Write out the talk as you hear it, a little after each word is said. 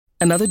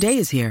Another day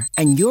is here,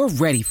 and you're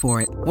ready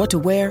for it. What to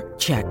wear?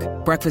 Check.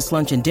 Breakfast,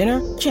 lunch, and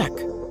dinner? Check.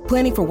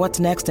 Planning for what's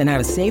next and how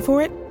to save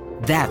for it?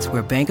 That's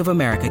where Bank of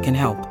America can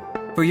help.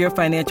 For your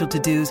financial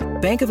to-dos,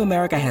 Bank of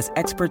America has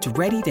experts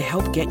ready to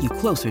help get you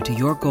closer to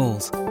your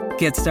goals.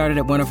 Get started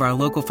at one of our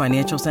local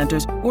financial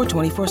centers or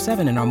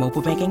 24/7 in our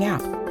mobile banking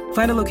app.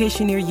 Find a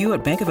location near you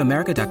at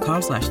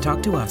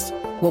bankofamerica.com/talktous.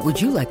 What would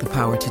you like the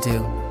power to do?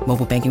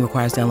 Mobile banking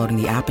requires downloading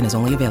the app and is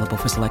only available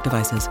for select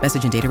devices.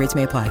 Message and data rates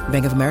may apply.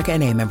 Bank of America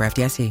N.A., member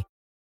FDIC.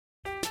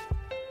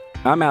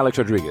 I'm Alex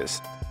Rodriguez.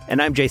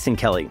 And I'm Jason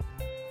Kelly.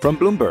 From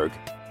Bloomberg,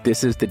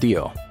 this is The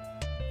Deal.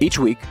 Each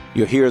week,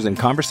 you'll hear us in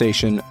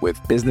conversation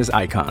with business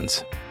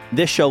icons.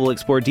 This show will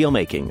explore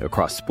deal-making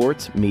across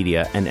sports,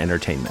 media, and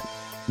entertainment.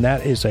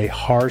 That is a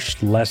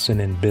harsh lesson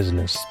in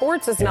business.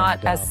 Sports is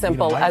not as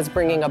simple as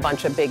bringing a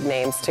bunch of big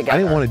names together. I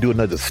didn't want to do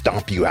another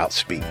stomp you out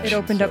speech. It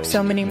opened up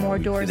so many more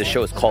doors. The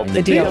show is called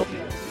The Deal.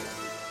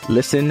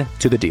 Listen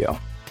to The Deal.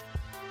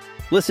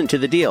 Listen to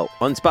The Deal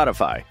on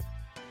Spotify.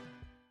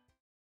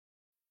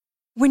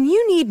 When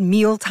you need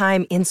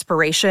mealtime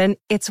inspiration,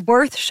 it's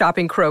worth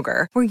shopping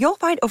Kroger, where you'll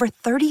find over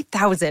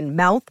 30,000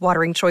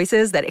 mouth-watering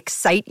choices that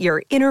excite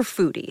your inner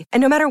foodie. And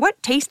no matter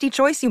what tasty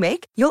choice you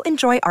make, you'll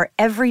enjoy our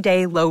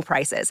everyday low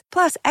prices,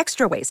 plus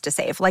extra ways to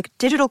save, like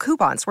digital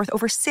coupons worth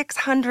over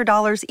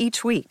 $600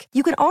 each week.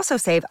 You can also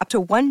save up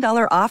to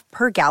 $1 off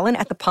per gallon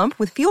at the pump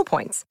with fuel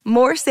points.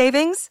 More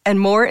savings and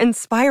more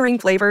inspiring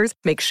flavors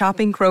make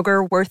shopping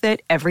Kroger worth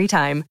it every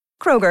time.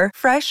 Kroger,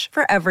 fresh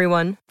for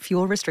everyone.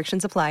 Fuel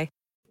restrictions apply.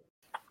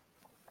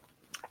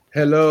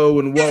 Hello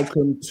and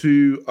welcome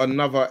to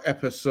another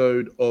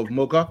episode of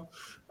MUGA.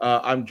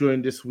 I'm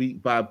joined this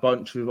week by a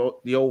bunch of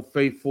the old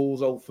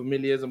faithfuls, old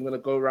familiars. I'm going to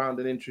go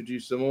around and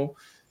introduce them all.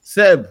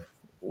 Seb,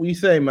 what you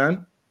saying,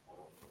 man?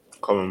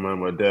 Come on, man.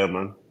 We're there,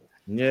 man.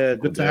 Yeah,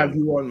 good to have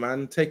you on,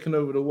 man. Taking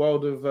over the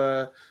world of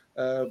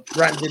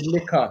branded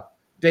liquor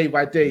day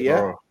by day,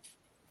 yeah? Oh,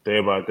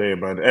 day by day,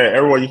 man. Hey,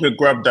 everyone, you can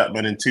grab that,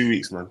 man, in 2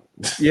 weeks, man.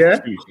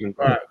 Yeah?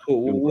 All right,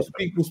 cool. We'll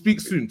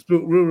speak soon.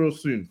 Speak real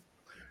soon.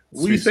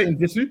 What are you saying,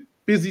 Jisoo?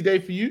 Busy day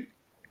for you?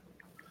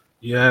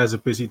 Yeah, it's a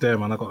busy day,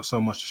 man. I got so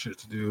much shit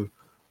to do.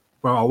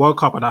 Bro, I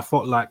woke up and I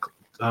felt like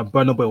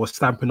Burna Boy was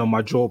stamping on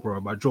my jaw, bro.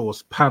 My jaw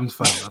was pammed,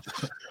 fam.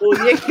 Oh,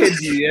 yeah, kid,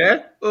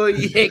 yeah? Oh,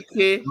 yeah,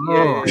 kid.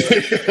 Yeah.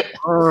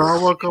 I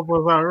woke up and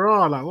was like,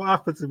 raw, like, what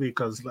happened to me?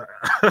 Because, like,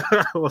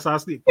 I was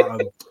asleep.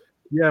 But,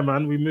 yeah,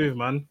 man, we move,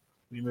 man.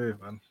 We're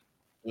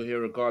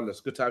here regardless.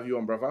 Good to have you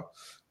on, brother.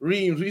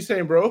 Reems, what you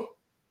saying, bro?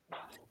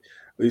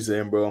 What you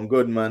saying, bro? I'm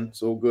good, man.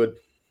 It's all good.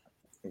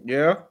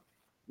 Yeah?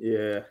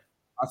 Yeah.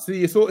 I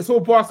see. It's all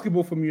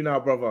basketball from you now,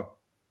 brother.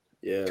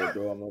 Yeah,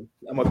 bro.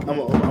 I'm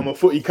a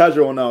footy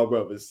casual now,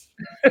 brothers.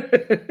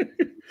 I've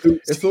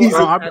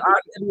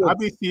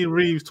been seeing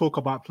Reeves talk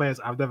about players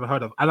I've never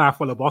heard of, and I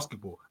follow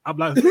basketball. I'm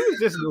like, who's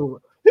this little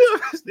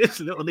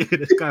nigga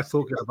this guy's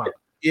talking about?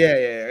 Yeah,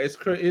 it's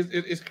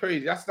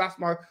crazy. That's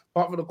my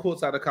part for the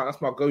courtside account.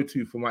 That's my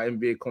go-to for my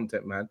NBA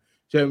content, man.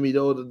 Showing me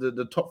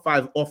the top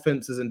 5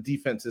 offenses and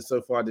defenses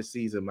so far this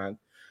season, man.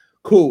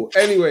 Cool.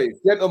 Anyway,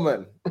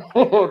 gentlemen,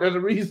 there's a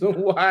reason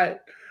why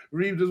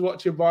Reeves is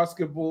watching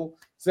basketball.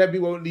 Sebi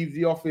won't leave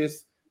the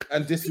office,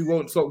 and Dissu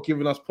won't stop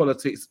giving us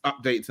politics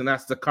updates, and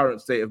that's the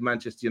current state of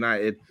Manchester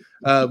United.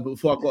 But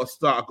before I got to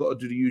start, I've got to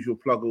do the usual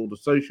plug all the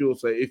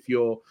socials. So if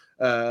you're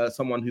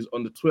someone who's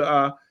on the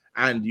Twitter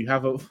and you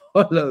haven't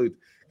followed,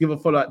 give a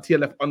follow at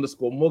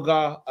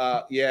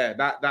TLF_MUGA. Yeah,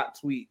 that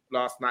tweet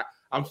last night.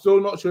 I'm still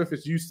not sure if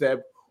it's you,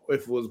 Seb, or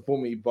if it was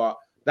Bummy, but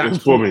that's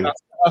Bummy.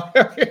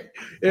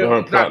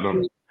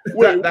 Platinum.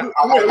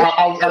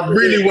 I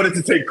really wanted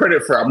to take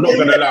credit for it. I'm not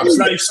gonna lie. I'm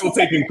slightly still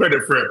taking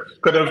credit for it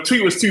because the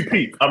tweet was too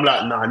peak. I'm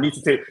like, nah, I need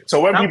to take. So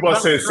when people are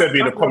saying Sebi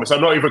in the comments, I'm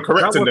not even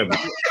correcting them.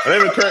 I'm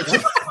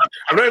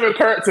not even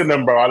correcting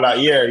them, bro. I'm like,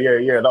 yeah.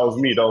 That was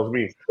me.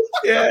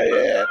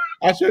 Yeah.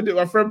 I showed it.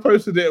 My friend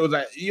posted it. It was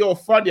like, you're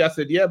funny. I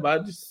said, yeah,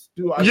 man. Just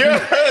do what I do.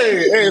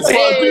 Hey, it's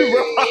what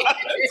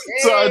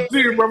I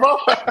do, bro.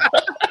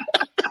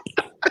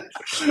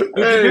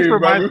 This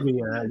reminds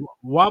me,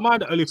 why am I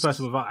the only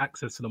person without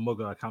access to the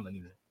MUGA account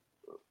anymore?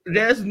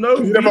 There's no.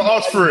 You never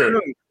asked for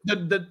it.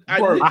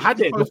 I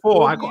had it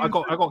before. I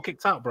got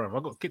kicked out, bro. I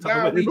got kicked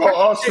out the window. You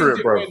got asked for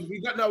it, bro.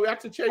 We had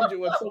to change it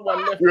when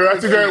someone left. You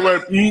had to go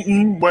when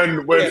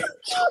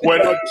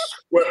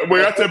we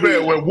had to be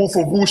when Wolf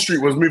of Wall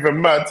Street was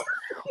moving mad.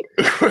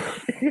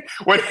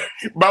 When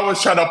man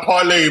was trying to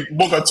parlay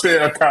MUGA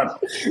Twitter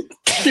account.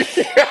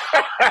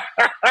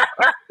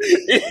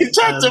 He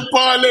tried to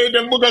parlay the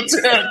MUGA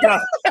Twitter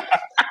account.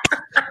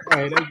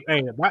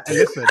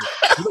 Listen,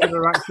 you got the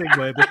right thing,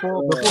 boy.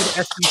 Before the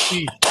SEC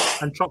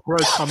and Chuck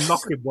Rose come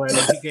knocking, boy, and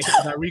he get hit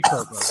with that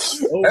Rico,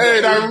 bro.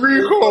 That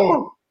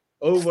Rico.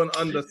 Over and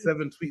under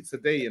 7 tweets a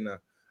day, you know.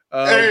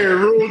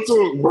 Real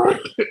talk, bro.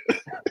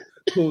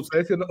 Cool. So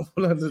if you're not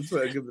following the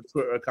Twitter, give the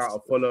Twitter account a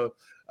follow.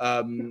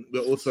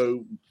 We're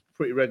also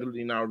pretty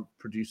regularly now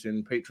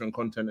producing Patreon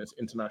content. It's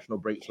international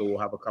break, so we'll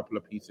have a couple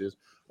of pieces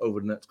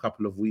over the next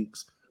couple of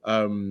weeks.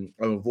 And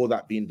with all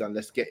that being done,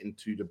 let's get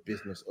into the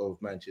business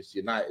of Manchester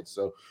United.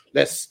 So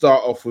let's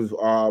start off with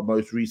our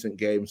most recent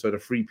game. So the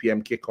 3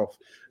 p.m. kickoff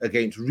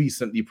against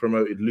recently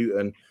promoted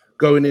Luton.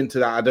 Going into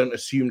that, I don't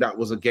assume that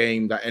was a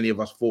game that any of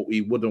us thought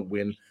we wouldn't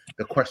win.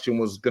 The question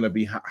was going to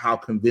be how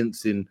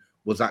convincing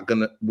was that going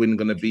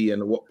to be,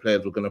 and what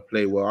players were going to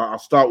play well. I'll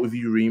start with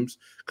you, Reams,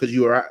 because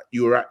you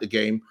were at the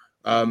game.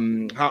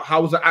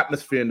 How was the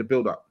atmosphere in the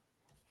build-up?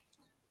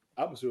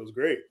 Atmosphere was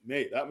great,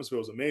 mate. The atmosphere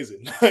was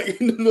amazing. Like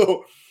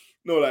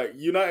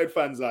United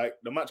fans, like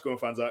the match-going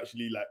fans are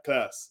actually like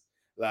class.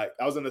 Like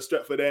I was in the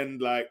Stretford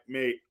end, like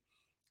mate,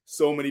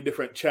 so many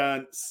different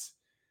chants,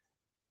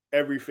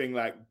 everything,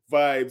 like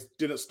vibes,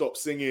 didn't stop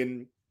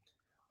singing.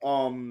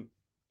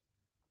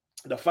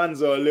 The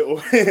fans are a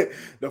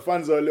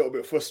little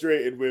bit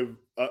frustrated with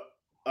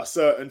a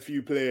certain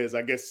few players.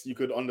 I guess you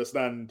could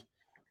understand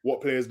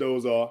what players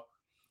those are.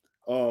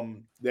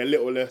 They're a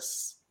little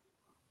less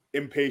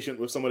impatient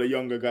with some of the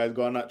younger guys,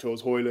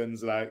 Garnacho's,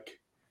 Hoyland's, like.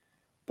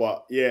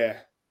 But yeah,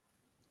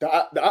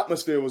 the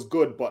atmosphere was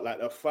good, but like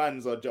the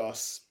fans are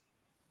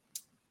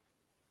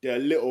they're a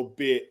little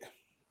bit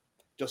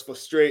just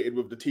frustrated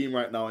with the team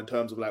right now in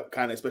terms of like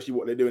kind of especially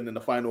what they're doing in the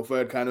final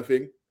third kind of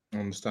thing.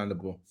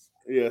 Understandable.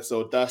 Yeah, so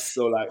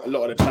like a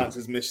lot of the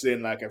chances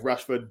missing. Like if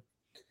Rashford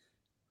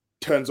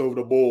turns over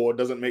the ball,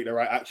 doesn't make the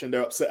right action,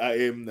 they're upset at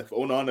him. If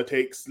Onana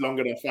takes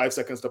longer than 5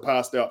 seconds to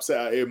pass, they're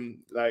upset at him.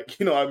 Like,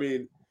 you know what I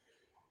mean?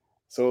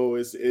 So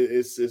it's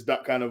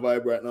that kind of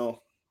vibe right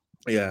now.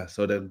 Yeah,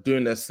 so they're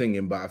doing their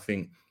singing, but I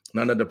think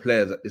none of the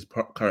players at this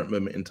current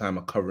moment in time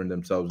are covering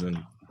themselves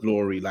in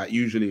glory. Like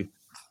usually,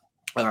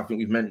 and I think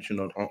we've mentioned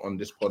on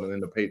this pod and in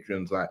the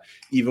Patreons, like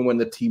even when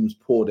the team's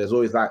poor, there's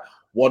always like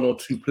 1 or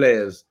 2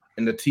 players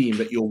in the team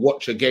that you'll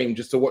watch a game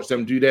just to watch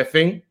them do their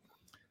thing.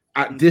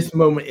 At this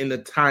moment in the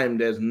time,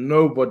 there's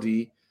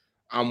nobody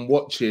I'm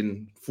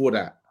watching for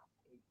that.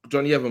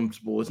 Johnny Evans'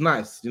 ball is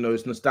nice,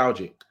 it's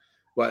nostalgic,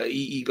 but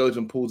he goes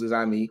and pulls his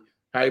hammy.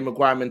 Harry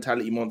Maguire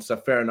mentality monster,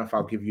 fair enough,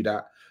 I'll give you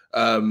that.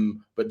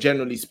 But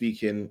generally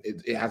speaking,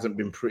 it hasn't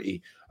been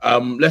pretty.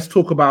 Let's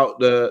talk about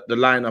the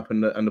lineup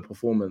and the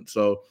performance.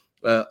 So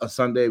a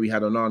Sunday, we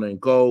had Onana in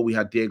goal. We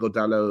had Diego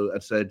Dalot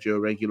and Sergio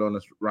Reguilon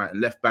as right and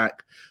left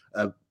back.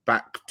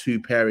 Back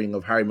 2 pairing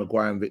of Harry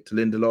Maguire and Victor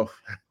Lindelof.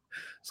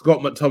 Scott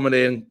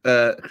McTominay and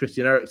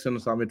Christian Eriksen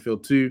as our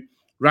midfield 2.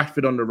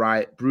 Rashford on the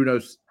right,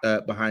 Bruno's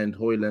behind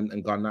Hoyland,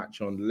 and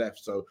Garnacho on the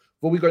left. So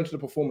before we go into the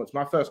performance,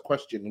 my first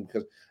question,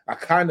 because I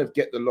kind of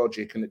get the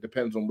logic and it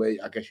depends on where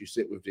I guess you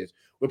sit with this.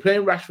 We're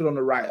playing Rashford on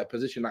the right, a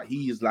position that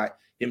he is like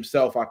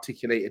himself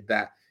articulated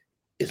that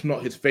it's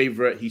not his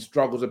favorite. He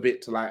struggles a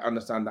bit to like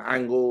understand the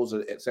angles,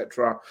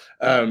 etc.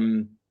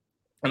 And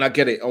I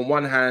get it. On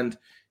one hand,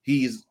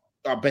 he's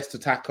our best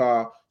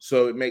attacker,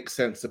 so it makes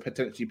sense to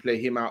potentially play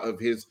him out of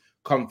his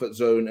comfort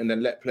zone and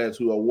then let players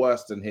who are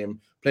worse than him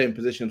play in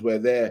positions where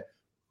they're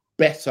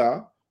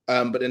better.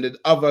 But then the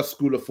other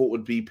school of thought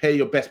would be pay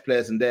your best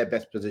players in their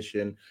best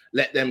position,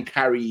 let them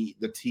carry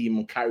the team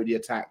and carry the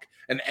attack,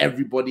 and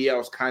everybody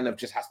else kind of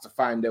just has to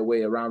find their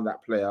way around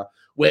that player.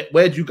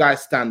 Where do you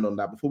guys stand on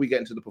that before we get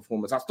into the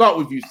performance? I'll start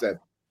with you, Seb.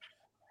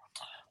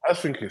 I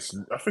think it's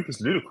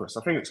ludicrous.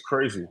 I think it's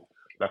crazy.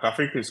 Like I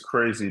think it's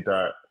crazy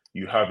that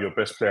you have your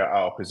best player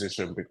out of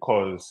position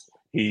because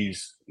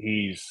he's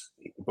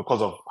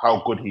because of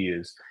how good he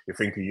is. You're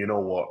thinking, you know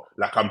what?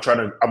 Like I'm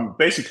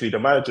basically the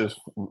manager's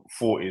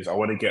thought is I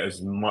want to get as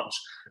much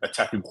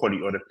attacking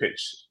quality on the pitch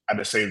at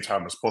the same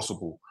time as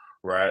possible,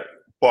 right?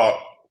 But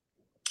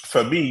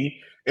for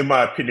me, in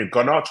my opinion,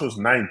 Garnacho's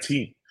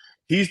 19.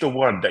 He's the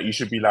one that you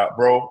should be like,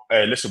 bro,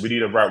 hey, listen, we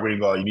need a right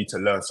winger. You need to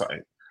learn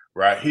something,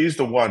 right? He's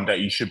the one that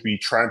you should be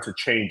trying to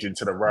change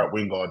into the right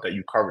winger that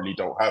you currently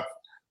don't have.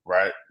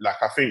 Right, like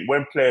I think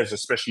when players,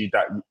 especially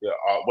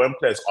when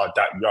players are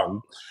that young,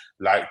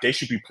 like they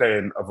should be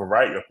playing a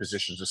variety of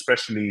positions,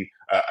 especially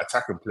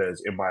attacking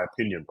players, in my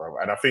opinion, bro.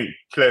 And I think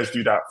players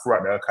do that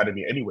throughout their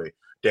academy anyway.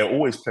 They're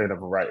always playing a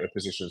variety of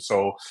positions.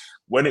 So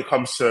when it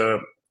comes to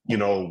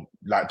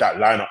like that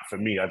lineup for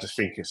me, I just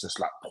think it's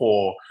just like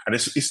poor, and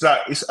it's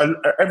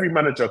every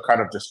manager kind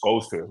of just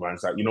goes to it, man.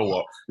 It's like, you know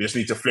what, we just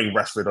need to fling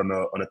Rashford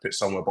on a pitch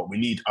somewhere, but we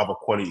need other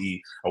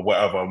quality or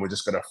whatever, and we're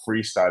just gonna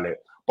freestyle it,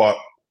 but.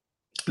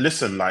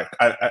 Listen, like,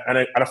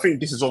 I think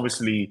this is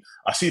obviously,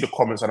 I see the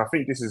comments and I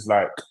think this is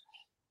like,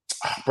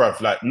 bruv,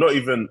 like not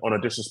even on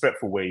a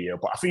disrespectful way, yeah,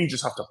 but I think you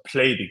just have to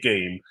play the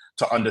game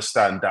to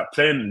understand that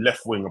playing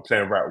left wing and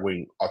playing right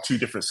wing are 2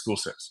 different skill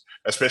sets,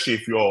 especially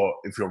if you're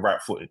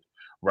right footed,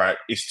 right?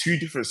 It's 2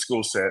 different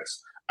skill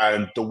sets,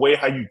 and the way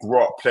how you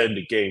grow up playing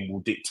the game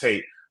will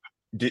dictate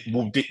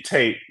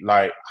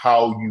like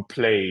how you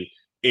play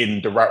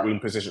in the right wing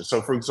position.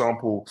 So, for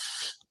example,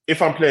 if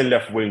I'm playing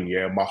left wing,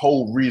 yeah, my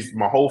whole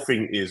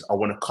thing is I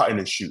want to cut in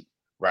and shoot,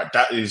 right?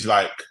 That is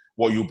like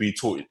what you'll be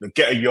taught.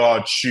 Get a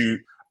yard,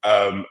 shoot,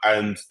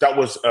 and that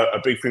was a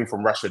big thing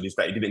from Rashford is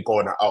that he didn't go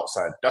on the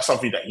outside. That's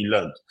something that he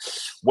learned.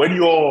 When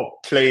you're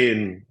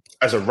playing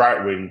as a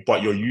right wing,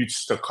 but you're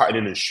used to cutting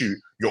in and shoot,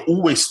 you're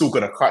always still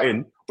going to cut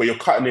in, but you're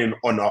cutting in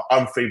on an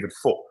unfavored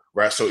foot,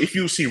 right? So if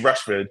you see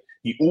Rashford,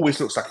 he always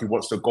looks like he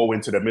wants to go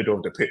into the middle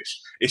of the pitch.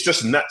 It's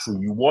just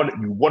natural. You want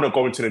to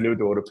go into the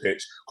middle of the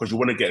pitch because you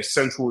want to get as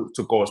central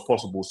to goal as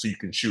possible so you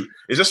can shoot.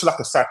 It's just like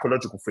a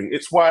psychological thing.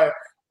 It's why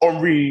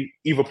Henry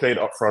either played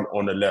up front or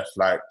on the left.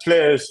 Like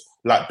players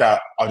like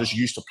that are just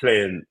used to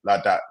playing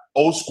like that.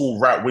 Old school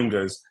right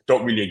wingers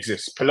don't really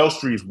exist.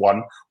 Pelostri is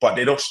one, but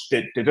they're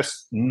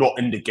just not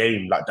in the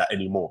game like that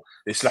anymore.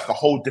 It's like a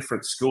whole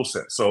different skill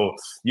set. So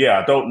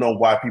yeah, I don't know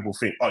why people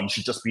think, oh, you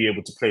should just be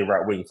able to play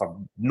right wing. If I've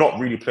not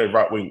really played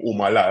right wing all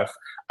my life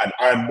and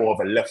I'm more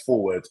of a left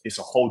forward, it's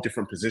a whole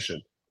different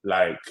position.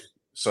 Like,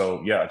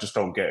 so yeah, I just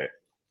don't get it.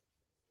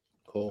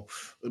 Cool.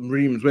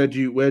 Reams, where do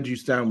you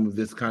stand with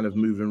this kind of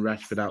moving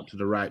Rashford out to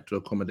the right to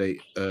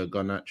accommodate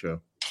Garnacho?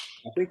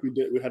 I think we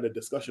had a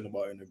discussion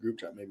about it in the group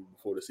chat maybe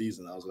before the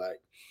season. I was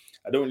like,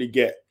 I don't really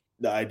get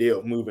the idea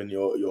of moving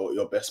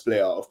your best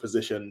player out of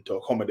position to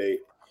accommodate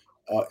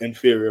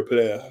inferior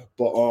player.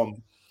 But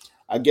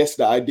I guess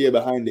the idea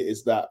behind it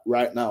is that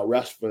right now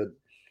Rashford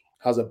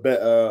has a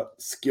better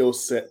skill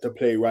set to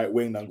play right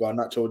wing than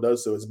Garnacho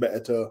does. So it's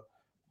better to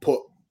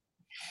put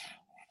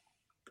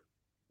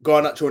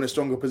Garnacho in a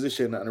stronger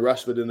position and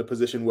Rashford in a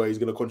position where he's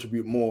going to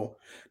contribute more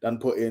than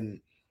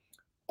putting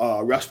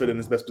Rashford in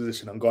his best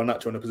position and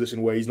Garnacho in a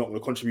position where he's not going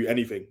to contribute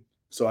anything.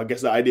 So I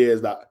guess the idea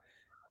is that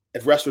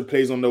if Rashford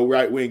plays on the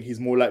right wing, he's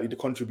more likely to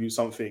contribute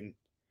something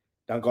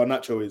than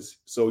Garnacho is.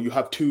 So you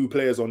have two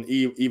players on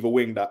either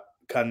wing that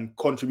can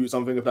contribute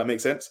something, if that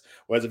makes sense.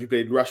 Whereas if you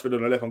played Rashford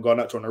on the left and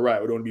Garnacho on the right,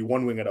 it would only be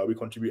one winger that would be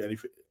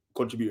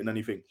contributing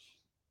anything.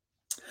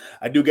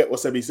 I do get what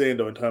Sebi's saying,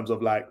 though, in terms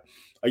of like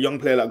a young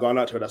player like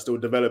Garnacho that's still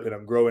developing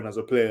and growing as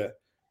a player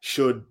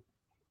should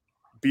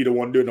be the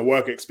one doing the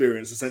work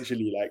experience.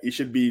 Essentially, like he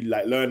should be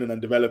like learning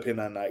and developing.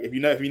 And like if he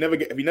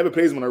never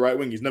plays him on the right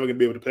wing, he's never gonna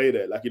be able to play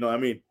there. Like, you know what I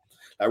mean?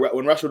 Like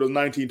when Rashford was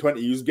 19,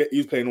 20, he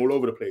was playing all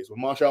over the place.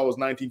 When Martial was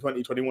 19,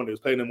 20, 21, he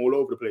was playing him all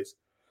over the place.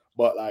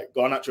 But like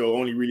Garnacho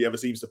only really ever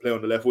seems to play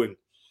on the left wing.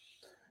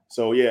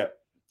 So yeah,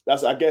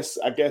 that's I guess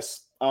I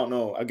don't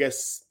know. I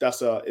guess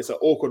it's an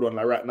awkward one.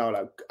 Like right now,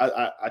 like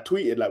I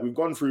tweeted, like we've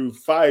gone through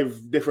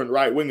 5 different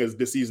right wingers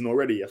this season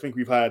already. I think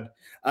we've had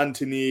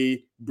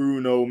Anthony,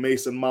 Bruno,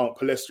 Mason Mount,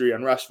 Pelestri,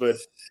 and Rashford.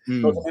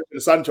 Not to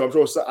mention Sancho. I'm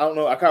sure I don't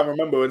know. I can't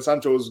remember when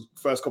Sancho's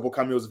first couple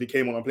cameos if he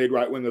came on and played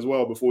right wing as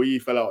well before he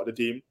fell out of the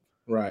team.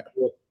 Right.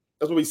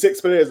 That's probably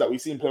 6 players that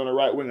we've seen play on the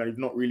right wing, and you've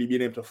not really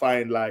been able to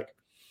find like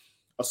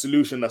a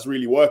solution that's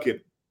really working.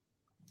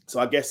 So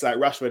I guess like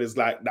Rashford is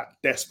like that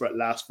desperate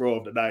last throw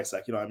of the dice.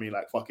 Like, you know what I mean?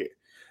 Like, fuck it.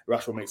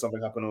 Rashford make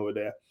something happen over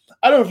there.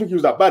 I don't think he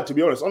was that bad, to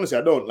be honest. Honestly,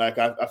 I don't. Like,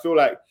 I feel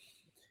like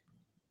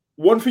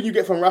one thing you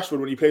get from Rashford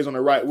when he plays on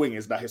the right wing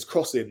is that his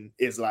crossing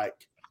is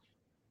like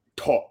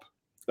top.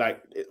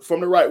 Like from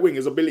the right wing,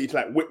 his ability to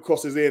like whip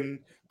crosses in,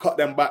 cut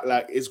them back.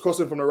 Like his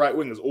crossing from the right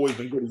wing has always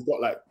been good. He's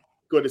got like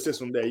good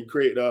assists from there. He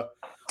created a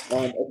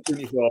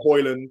opportunity for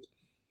Højlund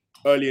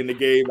early in the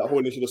game that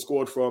Højlund should have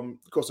scored from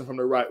crossing from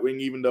the right wing.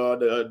 Even the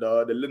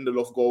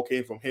Lindelof goal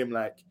came from him,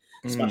 like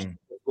smashing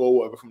the goal,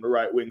 whatever, from the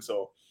right wing.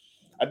 So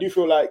I do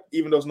feel like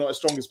even though it's not his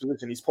strongest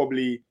position, he's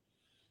probably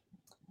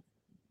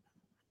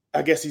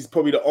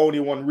the only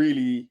one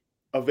really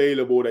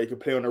available that he could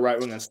play on the right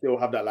wing and still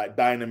have that like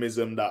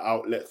dynamism, that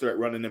outlet threat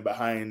running in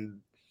behind,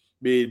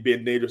 being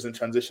dangerous in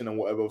transition and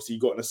whatever. So he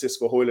got an assist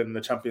for Højlund in the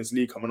Champions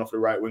League coming off the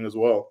right wing as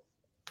well.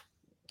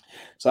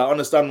 So I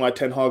understand why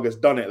Ten Hag has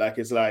done it. Like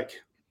it's like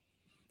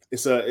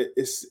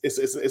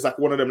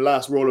one of them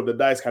last roll of the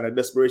dice kind of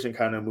desperation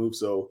kind of move.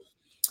 So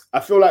I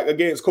feel like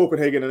against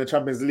Copenhagen in the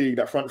Champions League,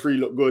 that front three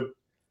looked good.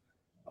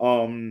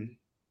 In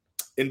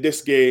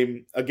this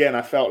game, again,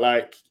 I felt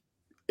like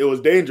it was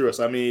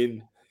dangerous. I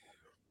mean,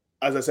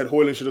 as I said,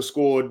 Højlund should have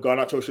scored,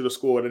 Garnacho should have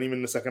scored, and even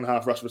in the second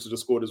half, Rashford should have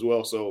scored as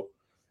well. So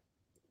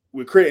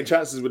we're creating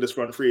chances with this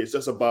front three. There's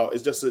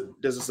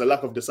just a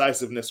lack of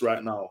decisiveness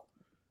right now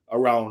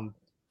around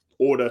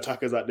all the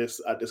attackers at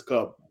this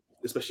club,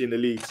 especially in the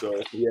league.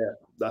 So yeah,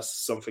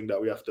 that's something that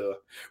we have to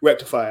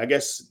rectify. I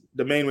guess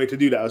the main way to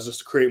do that is just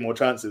to create more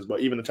chances.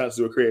 But even the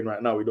chances we're creating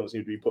right now, we don't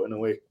seem to be putting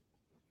away.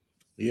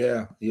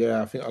 Yeah.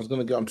 I think I was going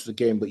to get onto the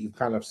game, but you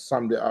kind of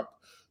summed it up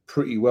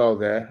pretty well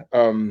there.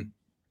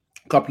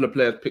 A couple of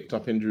players picked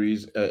up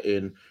injuries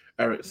in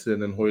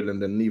Eriksen and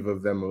Højlund, and neither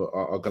of them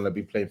are going to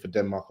be playing for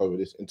Denmark over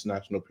this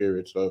international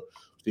period. So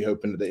we're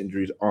hoping that the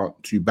injuries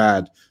aren't too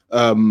bad.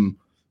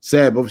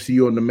 Seb, obviously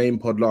you were on the main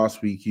pod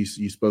last week. You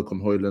spoke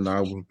on Højlund.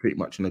 I was pretty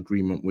much in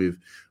agreement with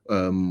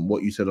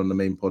what you said on the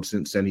main pod.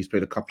 Since then, he's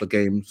played a couple of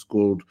games,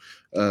 scored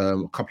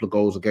a couple of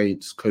goals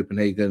against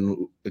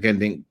Copenhagen. Again,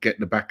 didn't get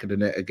the back of the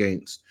net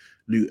against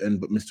Luton,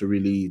 but missed a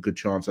really good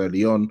chance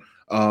early on.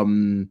 How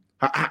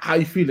are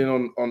you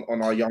feeling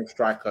on our young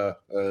striker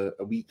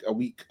a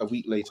week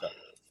later?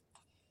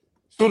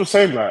 Still the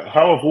same, like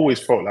how I've always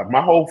felt. Like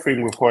my whole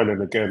thing with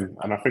Højlund again,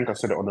 and I think I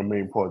said it on the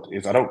main pod,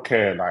 is I don't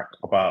care like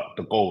about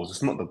the goals.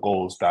 It's not the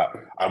goals that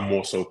I'm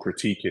more so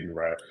critiquing,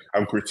 right?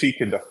 I'm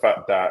critiquing the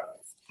fact that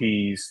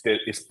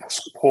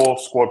it's poor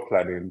squad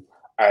planning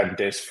and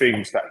there's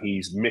things that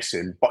he's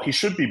missing, but he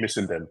should be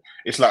missing them.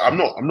 It's like I'm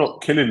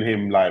not killing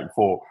him like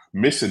for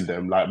missing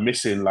them, like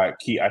missing like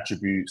key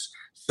attributes,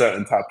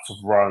 certain types of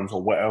runs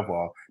or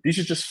whatever. These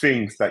are just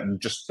things that you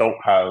just don't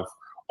have.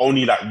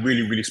 Only like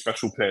really, really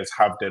special players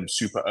have them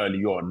super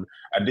early on.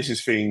 And this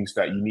is things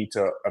that you need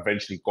to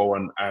eventually go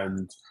on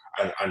and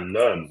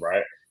learn,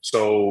 right?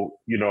 So,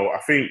 I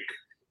think,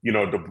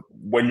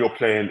 when you're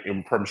playing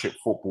in Premiership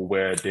football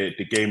where the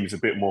game is a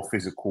bit more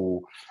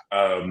physical,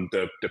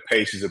 the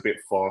pace is a bit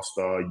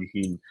faster, you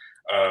can,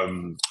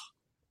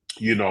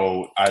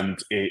 and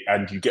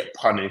you get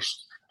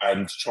punished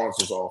and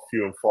chances are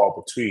few and far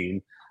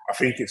between. I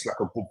think it's like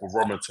a good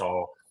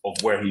barometer of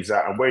where he's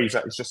at, and where he's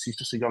at is he's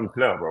just a young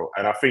player, bro.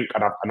 And I think,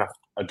 and I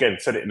again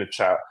said it in the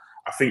chat,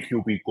 I think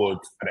he'll be good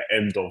at the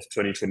end of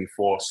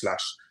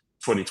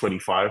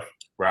 2024/2025,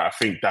 right? I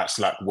think that's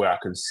like where I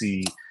can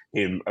see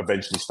him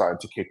eventually starting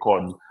to kick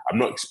on. I'm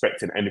not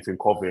expecting anything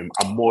of him.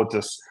 I'm more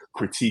just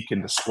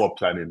critiquing the squad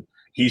planning.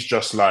 He's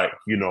just like,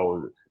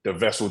 the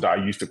vessel that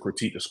I used to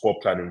critique the squad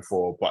planning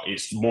for, but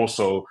it's more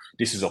so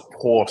this is a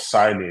poor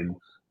signing.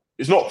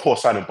 It's not a poor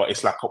signing, but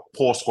it's like a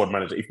poor squad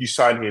manager. If you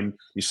sign him,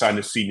 you sign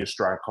a senior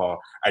striker,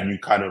 and you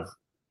kind of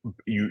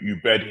you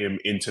bed him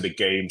into the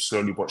game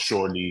slowly but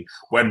surely.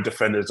 When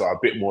defenders are a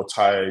bit more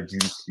tired,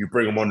 you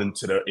bring him on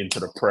into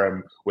the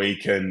Prem where he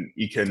can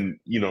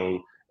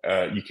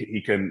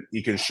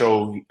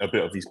show a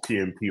bit of his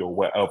PMP or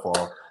whatever.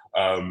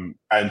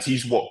 And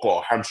he's got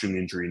a hamstring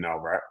injury now,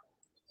 right?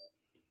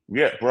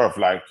 Yeah, bruv,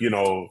 bro,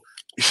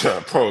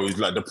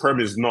 like the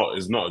Prem is not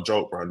a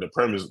joke, bro. The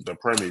Prem is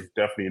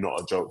definitely not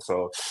a joke.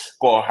 So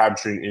got a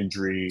hamstring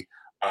injury,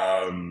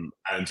 and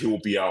he will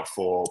be out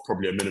for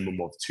probably a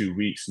minimum of 2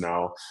 weeks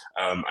now.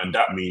 And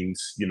that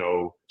means,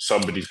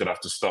 somebody's gonna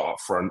have to start up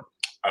front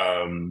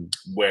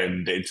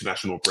when the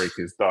international break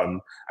is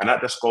done. And that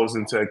just goes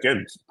into,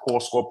 again,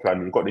 poor squad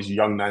planning. You've got this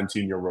young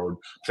 19-year-old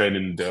playing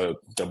in the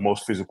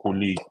most physical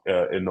league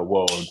in the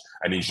world,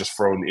 and he's just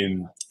thrown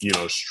in,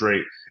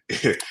 straight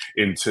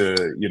into,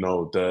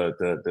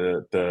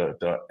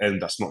 the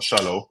end that's not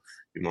shallow,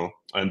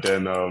 and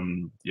then,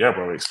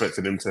 bro,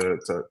 expecting him to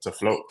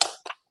float.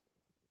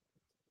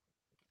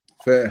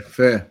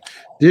 Fair.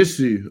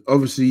 Disu,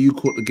 obviously you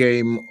caught the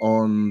game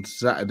on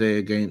Saturday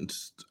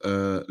against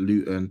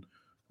Luton.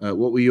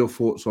 What were your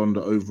thoughts on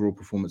the overall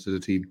performance of the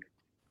team?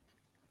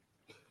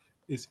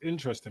 It's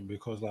interesting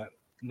because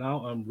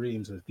now I'm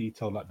reading the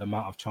detail, the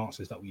amount of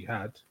chances that we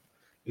had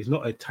is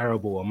not a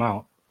terrible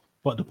amount,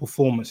 but the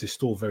performance is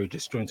still very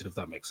disjointed, if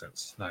that makes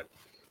sense.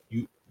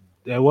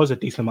 There was a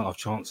decent amount of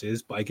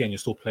chances, but again, you're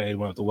still playing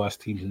one of the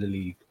worst teams in the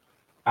league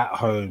at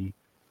home.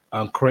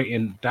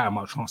 Creating that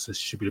amount of chances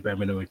should be the bare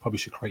minimum. We probably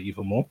should create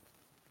even more.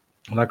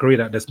 And I agree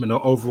that there's been an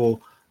overall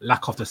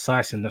lack of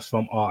decisiveness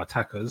from our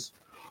attackers.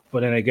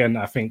 But then again,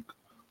 I think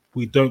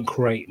we don't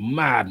create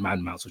mad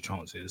amounts of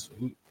chances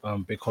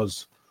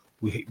because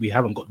we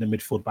haven't got the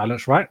midfield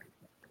balance right.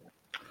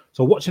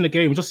 So watching the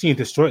game, just seeing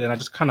destroyed, and I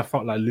just kind of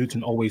felt like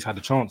Luton always had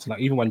a chance. Like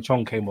even when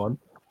Chong came on,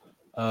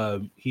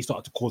 he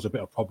started to cause a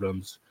bit of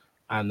problems,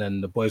 and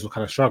then the boys were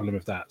kind of struggling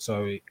with that.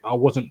 So it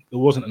wasn't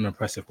an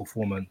impressive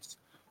performance.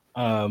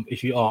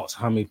 If you ask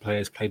how many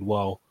players played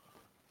well,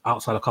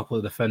 outside a couple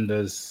of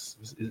defenders,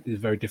 is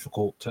very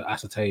difficult to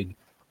ascertain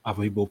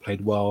other people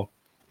played well.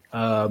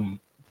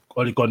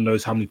 Only God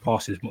knows how many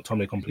passes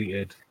McTominay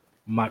completed.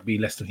 Might be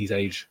less than his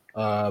age.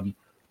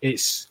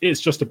 It's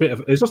just a bit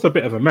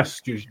of a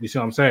mess. Do you see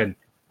what I'm saying?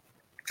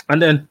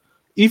 And then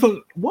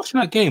even watching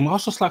that game, I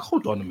was just like,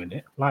 hold on a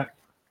minute,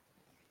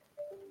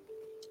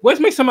 where's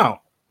Mason Mount?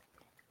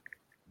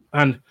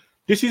 And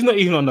this is not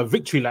even on the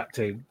victory lap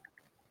team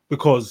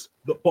because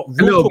a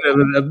little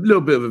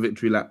bit of a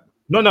victory lap.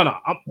 No.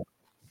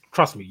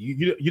 Trust me,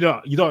 you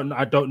don't.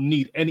 I don't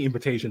need any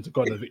invitation to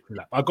go on the victory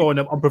lap. I go on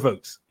them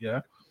unprovoked.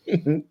 Yeah,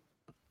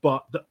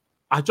 but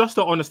I just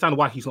don't understand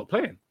why he's not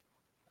playing.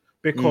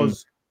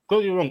 Because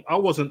don't get me wrong, I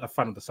wasn't a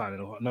fan of the signing.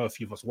 I know a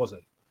few of us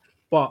wasn't,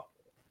 but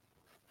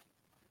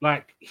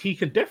he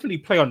can definitely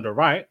play on the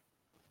right.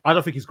 I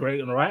don't think he's great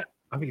on the right.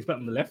 I think he's better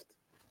on the left,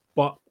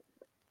 but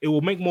it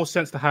will make more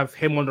sense to have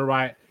him on the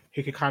right.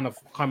 He could kind of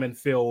come in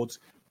field,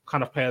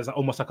 kind of play as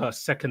almost like a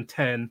second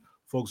 10,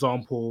 for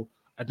example.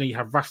 And then you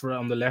have Rashford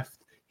on the left.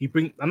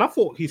 And I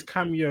thought his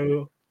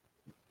cameo,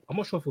 I'm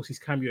not sure if it was his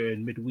cameo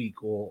in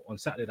midweek or on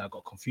Saturday that I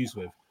got confused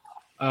with.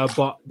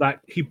 But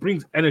he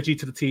brings energy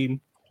to the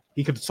team.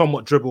 He can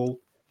somewhat dribble.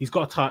 He's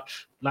got a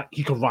touch.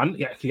 He can run.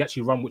 Yeah, he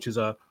actually run, which is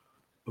a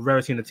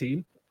rarity in the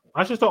team.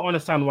 I just don't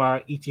understand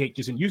why ETH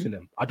isn't using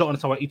him. I don't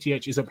understand why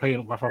ETH isn't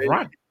playing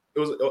right.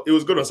 It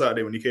was good on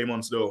Saturday when he came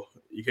on still.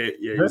 He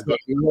was good.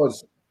 He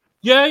was.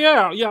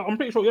 Yeah. I'm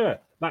pretty sure. Yeah,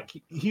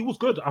 he was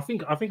good. I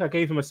think I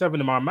gave him a 7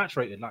 in my match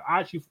rating.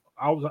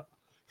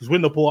 He's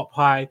winning the ball up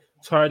high,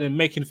 turning,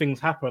 making things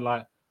happen.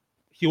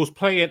 He was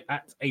playing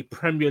at a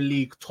Premier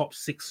League top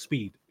 6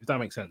 speed. If that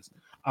makes sense.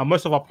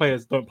 Most of our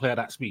players don't play at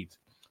that speed. Do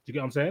you get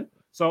what I'm saying?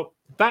 So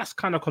that's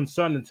kind of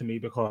concerning to me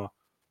because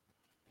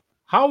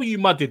how are you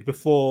mudded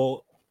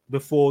before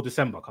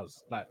December?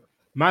 Because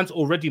Man's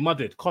already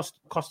mudded. Cost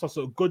us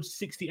a good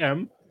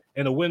 60M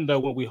in a window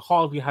when we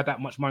hardly had that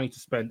much money to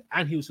spend,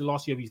 and he was the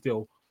last year of his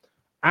deal.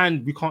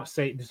 And we can't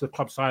say this is a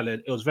club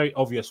silent. It was very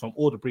obvious from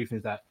all the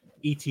briefings that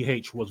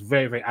ETH was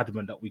very, very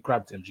adamant that we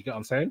grabbed him. Do you get what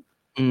I'm saying?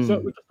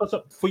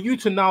 So for you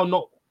to now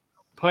not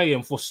play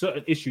him for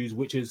certain issues,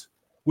 which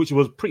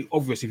was pretty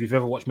obvious if you've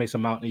ever watched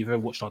Mason Mount and you've ever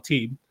watched our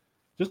team,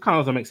 just kind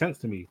of doesn't make sense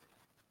to me.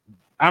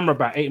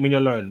 Amrabat, 8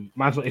 million loan.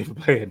 Man's not even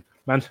playing.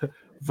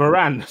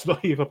 Varane's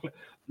not even playing.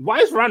 Why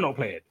is Varane not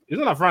playing? It's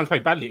not like Varane's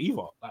played badly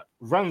either. Like,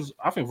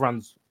 I think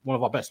Varane's one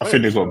of our best players. I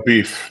think they got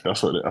beef.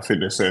 That's what I think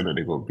they're saying, that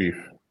they got beef.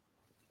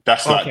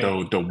 That's like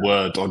the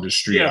word on the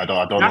street. Yeah, I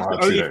don't know how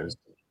to say that is.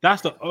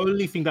 That's the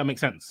only thing that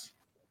makes sense.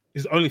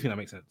 It's the only thing that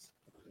makes sense.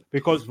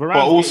 Because Varane...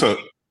 But also...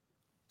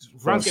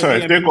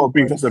 if they've got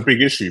beef, that's a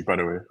big issue, by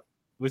the way.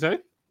 We say?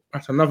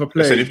 That's another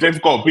player. I said, if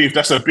they've got beef,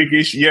 that's a big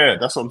issue. Yeah,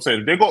 that's what I'm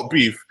saying. If they've got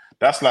beef,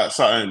 that's like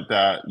something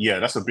that,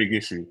 that's a big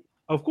issue.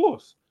 Of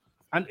course.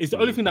 And it's the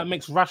only thing that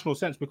makes rational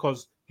sense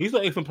because he's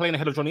not even playing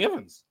ahead of Johnny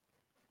Evans.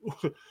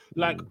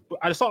 At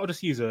the start of the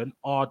season,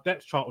 our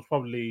depth chart was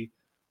probably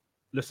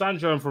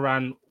Lissandro and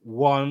Varane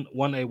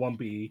 1A,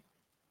 1B,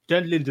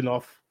 then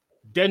Lindelof,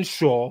 then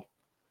Shaw,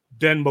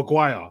 then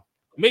Maguire.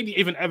 Maybe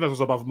even Evans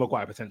was above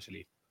Maguire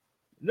potentially.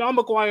 Now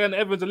Maguire and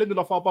Evans and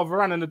Lindelof are above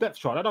Varane in the depth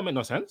chart. That don't make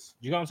no sense.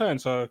 Do you know what I'm saying?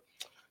 So,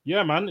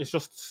 yeah, man, it's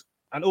just...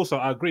 And also,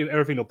 I agree with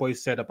everything the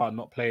boys said about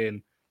not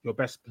playing your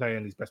best player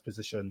in his best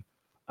position.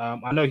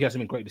 I know he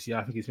hasn't been great this year.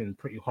 I think he's been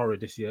pretty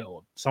horrid this year.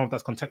 Or some of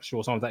that's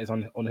contextual, some of that is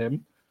on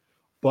him.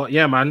 But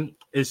yeah, man,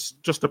 it's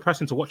just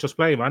depressing to watch us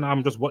play, man.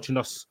 I'm just watching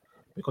us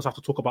because I have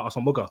to talk about us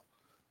on MUGA.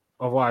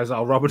 Otherwise,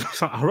 I'll rather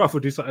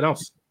do something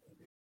else.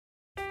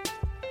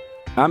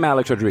 I'm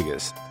Alex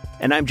Rodriguez.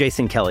 And I'm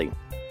Jason Kelly.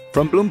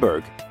 From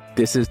Bloomberg,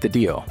 this is The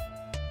Deal.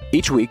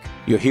 Each week,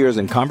 you'll hear us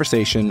in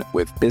conversation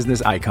with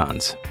business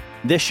icons.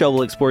 This show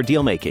will explore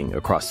deal-making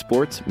across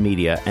sports,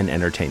 media, and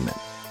entertainment.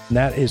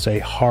 That is a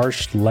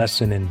harsh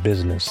lesson in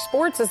business.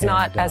 Sports is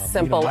not as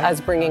simple as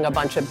bringing a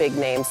bunch of big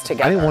names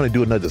together. I didn't want to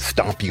do another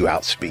stomp you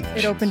out speech.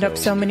 It opened up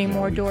so many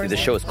more doors. The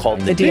show is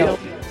called The Deal.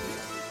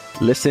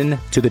 Listen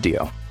to The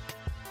Deal.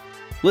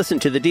 Listen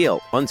to The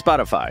Deal on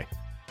Spotify.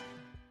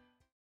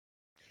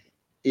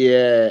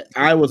 Yeah,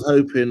 I was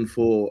hoping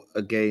for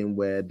a game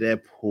where they're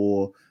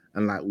poor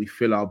and like we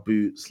fill our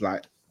boots,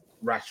 like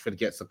Rashford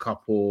gets a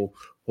couple,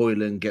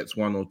 Højlund gets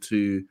one or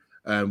two.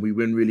 We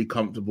win really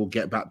comfortable,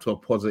 get back to a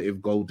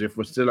positive goal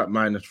difference. We're still at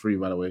 -3,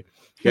 by the way.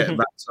 Get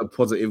back to a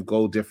positive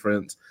goal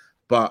difference.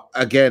 But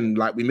again,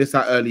 like we missed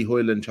that early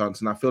Højlund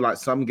chance. And I feel like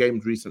some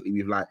games recently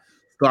we've like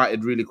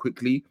started really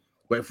quickly.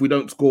 But if we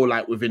don't score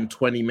like within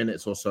 20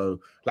 minutes or so,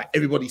 like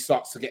everybody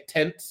starts to get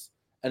tense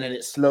and then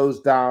it slows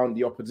down.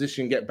 The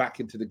opposition get back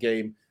into the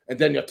game and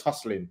then you're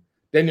tussling.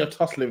 Then you're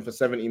tussling for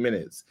 70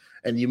 minutes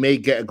and you may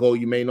get a goal,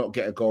 you may not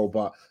get a goal.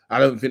 But I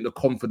don't think the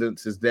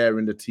confidence is there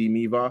in the team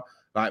either.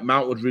 Like,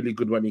 Mount was really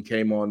good when he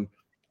came on.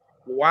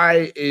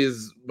 Why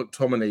is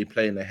McTominay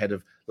playing ahead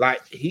of...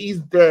 Like,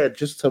 he's there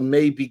just to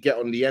maybe get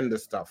on the end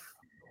of stuff.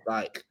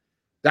 Like,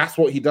 that's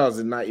what he does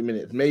in 90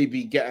 minutes.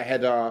 Maybe get a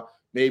header,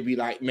 maybe,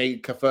 like,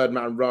 make a third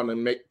man run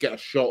and get a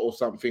shot or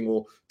something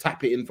or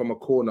tap it in from a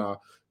corner.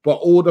 But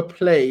all the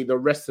play, the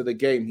rest of the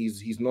game,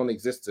 he's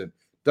non-existent.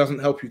 Doesn't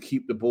help you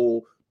keep the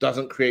ball,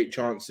 doesn't create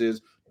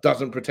chances,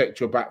 doesn't protect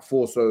your back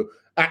four. So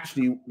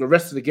actually, the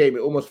rest of the game,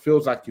 it almost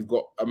feels like you've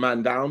got a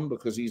man down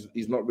because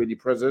he's not really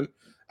present.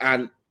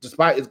 And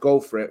despite his goal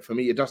threat, for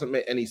me, it doesn't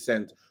make any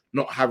sense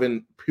not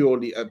having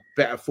purely a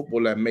better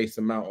footballer than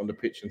Mason Mount on the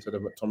pitch instead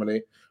of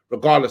McTominay,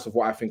 regardless of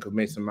what I think of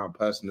Mason Mount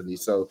personally.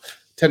 So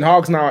Ten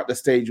Hag's now at the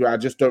stage where I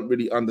just don't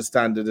really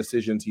understand the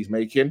decisions he's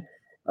making.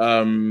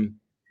 And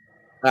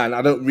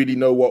I don't really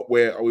know what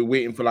are we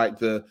waiting for, like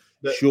the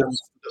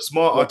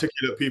smart,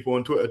 articulate people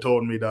on Twitter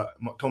told me that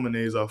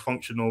McTominay is a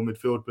functional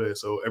midfield player,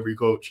 so every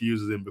coach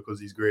uses him because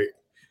he's great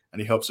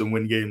and he helps them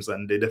win games,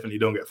 and they definitely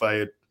don't get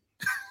fired.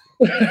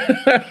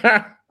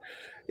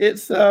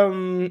 It's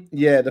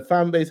the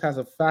fan base has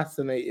a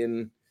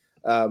fascinating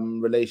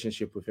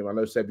relationship with him. I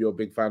know, Seb, you're a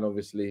big fan.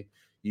 Obviously,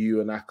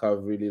 you and Aka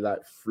have really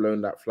like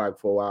flown that flag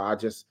for a while.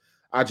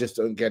 I just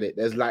don't get it.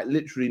 There's like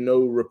literally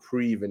no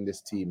reprieve in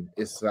this team.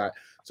 It's like,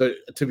 so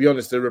to be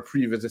honest, the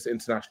reprieve is this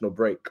international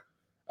break.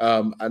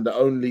 And the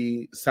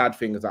only sad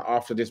thing is that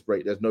after this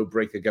break, there's no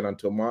break again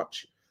until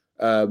March.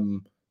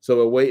 So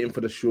we're waiting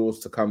for the Shores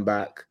to come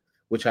back,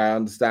 which I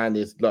understand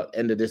is like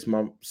end of this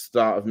month,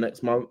 start of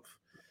next month.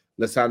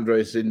 Lissandro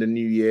is in the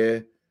new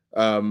year.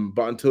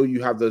 But until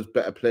you have those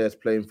better players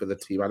playing for the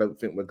team, I don't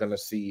think we're going to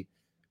see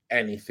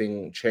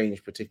anything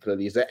change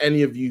particularly. Is there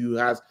any of you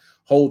who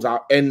holds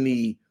out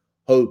any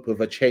hope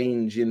of a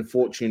change in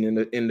fortune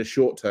in the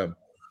short term?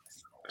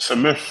 It's a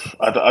myth.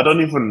 I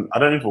don't even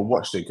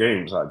watch the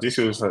games. Like, this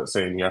was like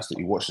saying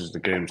he watches the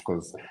games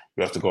because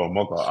we have to go on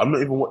MUGA. I'm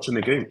not even watching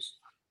the games.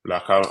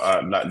 Like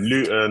like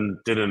Luton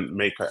didn't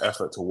make an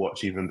effort to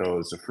watch, even though it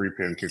was a 3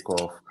 p.m.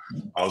 kickoff.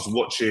 I was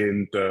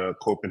watching the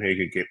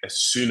Copenhagen game as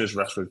soon as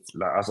Rashford,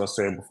 like as I was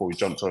saying before we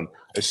jumped on.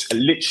 It's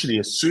literally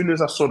as soon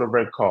as I saw the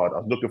red card, I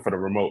was looking for the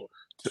remote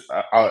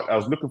I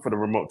was looking for the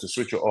remote to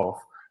switch it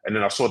off, and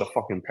then I saw the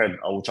fucking pen,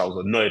 which I was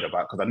annoyed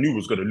about because I knew we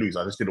was going to lose.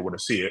 I just didn't want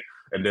to see it,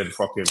 and then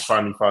fucking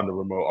finally found the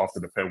remote after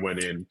the pen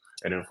went in,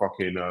 and then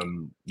fucking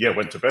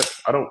went to bed.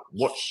 I don't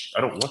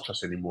watch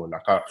us anymore.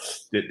 Like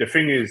the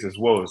thing is as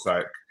well is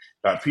like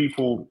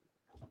people,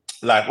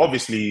 like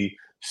obviously.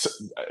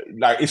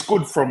 Like it's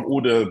good from all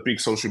the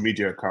big social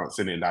media accounts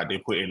in it, like they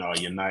put in our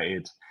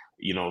United,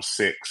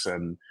 6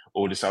 and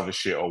all this other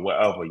shit or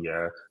whatever,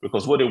 yeah.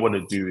 Because what they want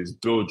to do is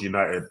build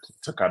United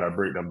to kind of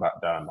break them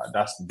back down. Like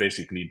that's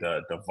basically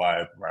the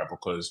vibe, right?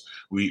 Because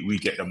we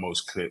get the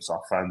most clips,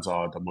 our fans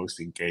are the most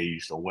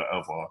engaged or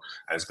whatever,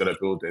 and it's gonna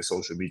build their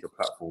social media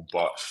platform.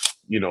 But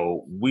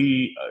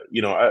we,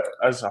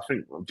 as I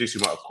think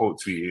DC might have quote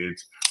tweeted,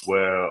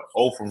 we're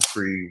 0 from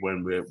 3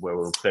 when we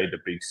played the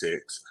Big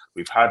Six.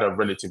 We've had a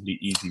relatively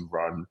easy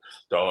run.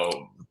 The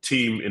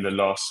team in the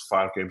last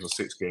 5 games or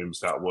 6 games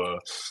that were,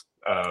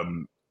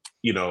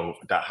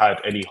 that had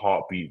any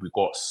heartbeat, we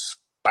got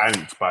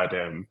spanked by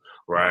them,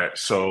 right?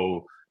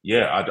 So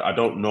yeah, I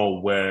don't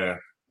know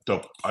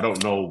I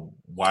don't know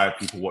why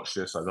people watch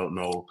this. I don't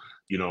know,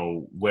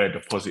 where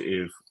the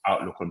positive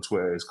outlook on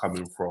Twitter is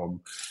coming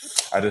from.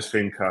 I just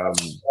think,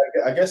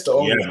 I guess the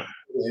only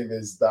positive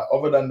is that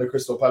other than the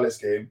Crystal Palace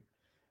game,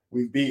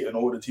 we've beaten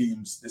all the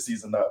teams this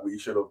season that we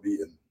should have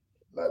beaten.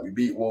 Like we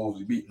beat Wolves,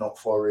 we beat Not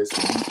Forest.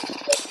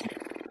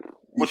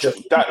 That's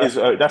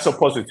a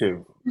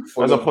positive.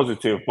 That's a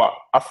positive, but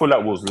I feel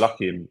like we was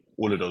lucky in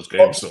all of those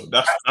games. So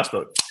that's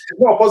not. It's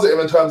not a positive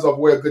in terms of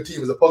we're a good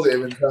team. It's a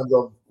positive in terms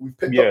of we've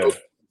picked up.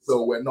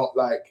 So we're not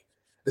like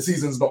the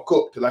season's not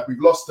cooked. Like we've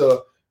lost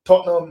to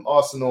Tottenham,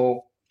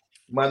 Arsenal,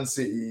 Man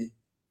City,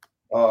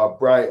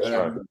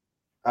 Brighton,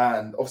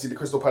 and obviously the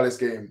Crystal Palace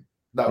game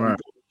that we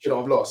should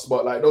have lost.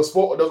 But like those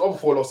other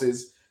 4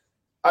 losses.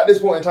 At this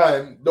point in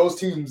time, those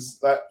teams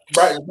like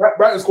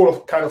Brighton's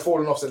kind of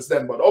fallen off since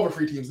then, but the other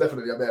 3 teams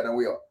definitely are better than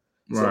we are.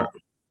 Right. So,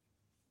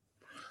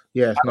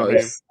 yeah, I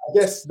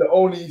guess the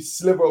only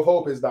sliver of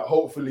hope is that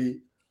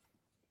hopefully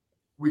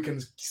we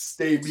can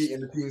stay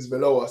beating the teams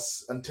below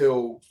us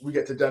until we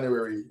get to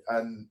January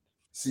and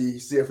see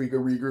if we can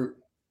regroup.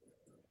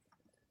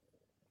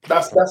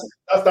 That's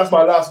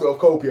my last bit of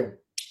copium.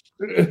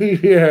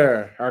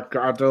 Yeah, I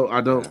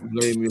don't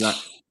blame you. Like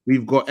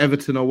we've got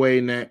Everton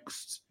away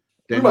next.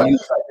 We might lose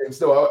that game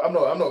still. I'm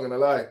not gonna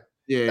lie.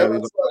 Yeah,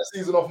 Everton started the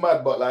season off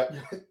mad, but like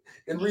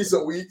in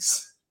recent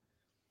weeks,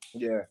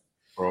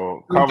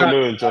 bro.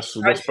 Calvert-Lewin just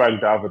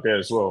banged the other day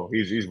as well.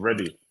 He's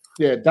ready.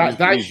 Yeah, that's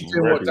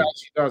what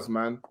Dachi does,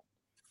 man.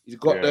 He's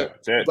got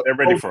they're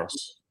ready for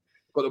us.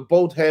 Got a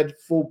bald head,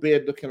 full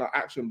beard, looking like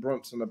Action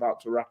Bronson about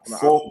to rap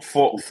on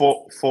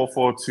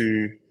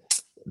 4-4-2.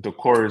 The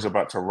Corey is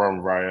about to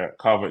run riot.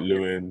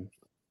 Calvert-Lewin,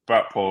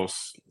 back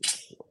post.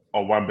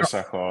 Or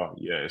Wan-Bissaka,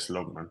 it's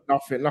long, man.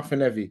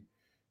 Nothing heavy.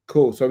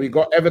 Cool. So we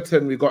got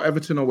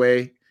Everton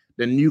away,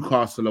 then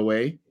Newcastle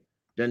away,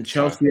 then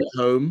Chelsea at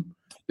home,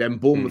 then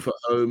Bournemouth at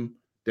home,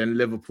 then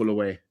Liverpool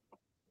away.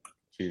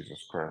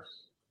 Jesus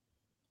Christ.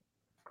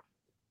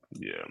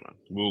 Yeah, man.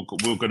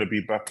 We're gonna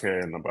be back here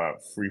in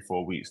about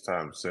 3-4 weeks'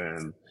 time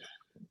saying,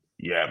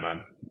 yeah,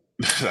 man.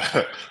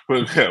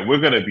 we're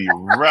gonna be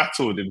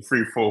rattled in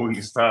 3-4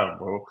 weeks' time,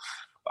 bro.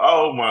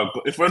 Oh my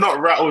god. If we're not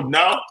rattled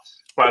now,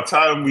 by the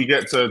time we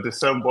get to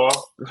December,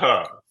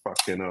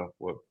 fucking hell,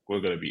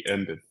 we're going to be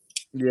ended.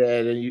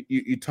 Yeah, then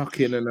you tuck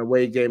in an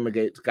away game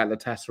against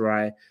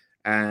Galatasaray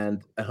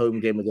and a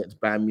home game against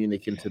Bayern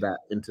Munich into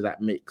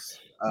that mix.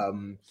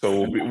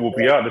 So we'll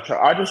be out of the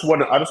track. I just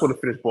want to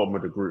finish bottom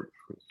of the group.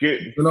 You're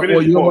not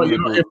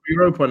in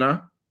Europa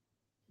now?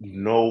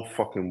 No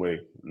fucking way.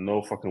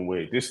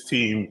 This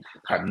team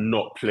had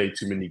not played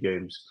too many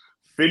games.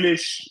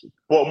 Finish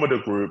bottom of the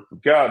group,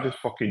 get out this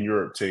fucking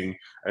Europe thing,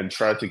 and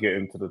try to get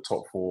into the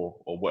top 4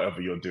 or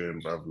whatever you're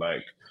doing, bruv.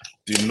 Like,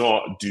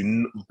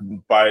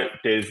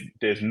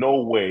 there's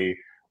no way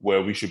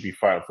where we should be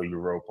fighting for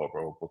Europa,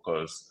 bro.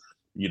 Because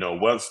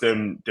once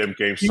them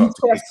games start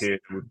to kick in,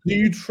 do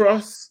you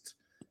trust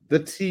the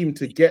team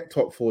to get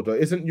top 4? Though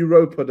isn't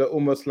Europa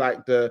almost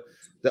like the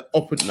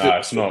opposite? Nah,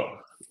 it's not.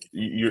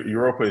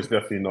 Europa is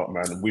definitely not,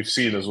 man. We've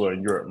seen as well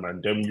in Europe,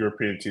 man. Them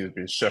European teams have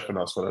been chefing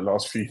us for the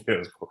last few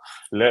years.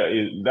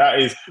 That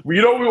is,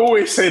 we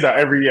always say that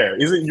every year.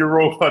 Isn't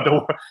Europa the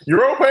one?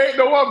 Europa ain't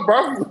the one,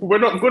 bro. We're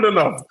not good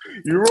enough.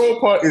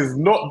 Europa is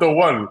not the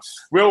one.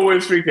 We're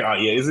always thinking,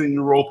 isn't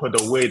Europa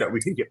the way that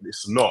we can get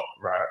this? Not,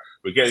 right?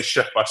 We're getting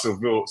chefed by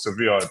Sevilla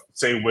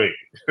same way.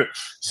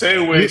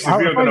 Same way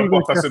Sevilla going to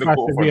put us in the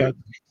quarterfinal.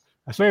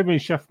 I saw you've been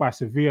chefed by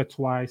Sevilla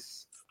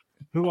twice.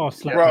 Who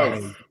else?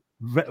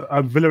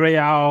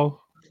 Villarreal.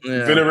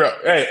 Yeah. Villarreal.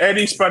 Hey,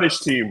 any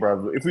Spanish team,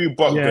 bro. If we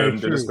buck them,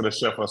 they're just gonna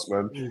chef us,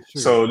 man.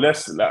 So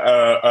let's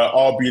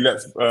RB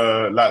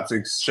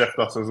Leipzig chef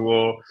us as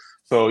well.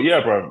 So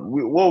yeah, bro.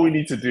 What we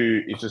need to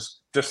do is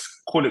just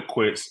call it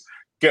quits.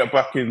 Get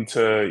back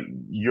into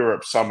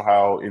Europe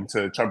somehow,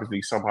 into Champions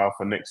League somehow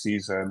for next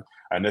season,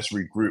 and let's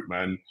regroup,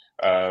 man.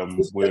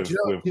 With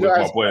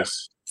my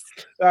boys.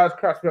 That's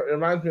cracks me up. It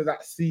reminds me of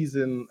that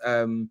season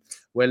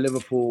where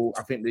Liverpool,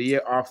 I think the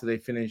year after they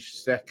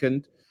finished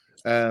second,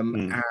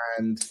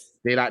 and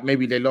they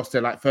maybe they lost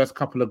their first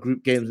couple of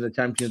group games in the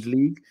Champions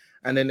League,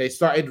 and then they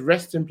started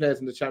resting players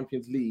in the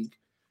Champions League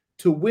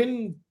to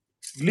win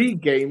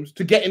league games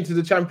to get into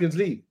the Champions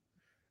League.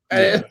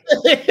 Yeah.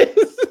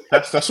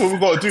 That's what we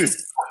got to do.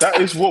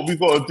 That is what we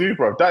got to do,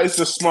 bro. That is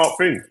the smart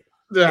thing.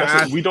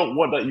 We don't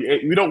want that.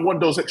 We don't want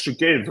those extra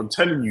games. I'm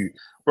telling you,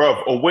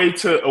 bro. Away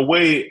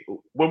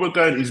when we're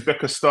going to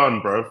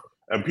Uzbekistan, bro,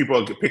 and people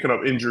are picking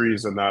up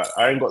injuries and that.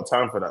 I ain't got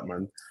time for that,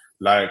 man.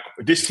 Like,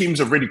 this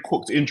team's already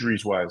cooked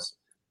injuries wise,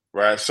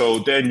 right? So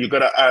then you're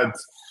gonna add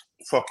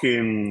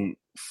fucking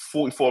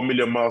 44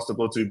 million miles to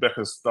go to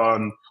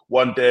Uzbekistan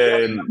one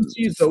day.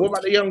 What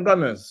about the young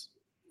gunners?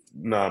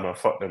 No,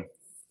 fuck them.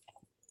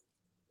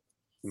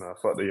 No,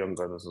 fuck the young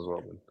gunners as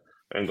well, man.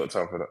 I ain't got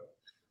time for that.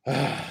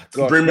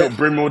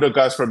 Bring all the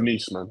guys from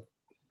Nice, man.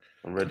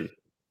 I'm ready.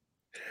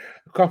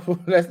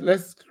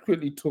 Let's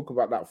quickly talk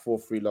about that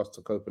 4-3 loss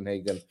to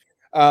Copenhagen.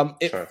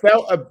 It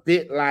felt a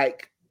bit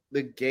like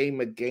the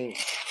game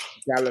against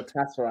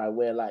Galatasaray,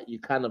 where you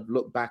kind of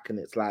look back and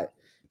it's like,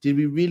 did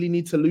we really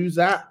need to lose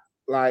that?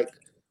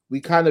 We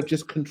kind of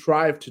just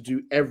contrived to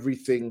do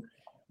everything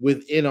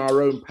within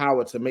our own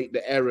power to make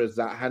the errors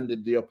that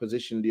handed the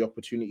opposition the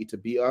opportunity to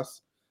beat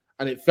us,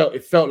 and it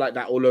felt like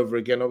that all over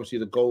again. Obviously,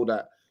 the goal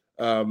that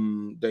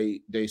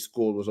they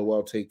scored was a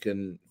well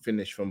taken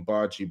finish from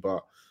Bargy,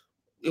 but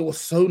it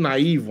was so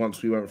naive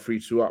once we went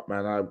 3-2 up,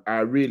 man. I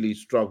really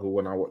struggle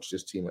when I watch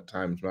this team at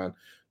times, man.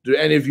 Do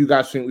any of you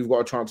guys think we've got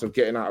a chance of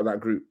getting out of that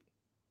group?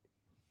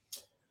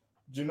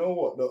 Do you know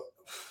what?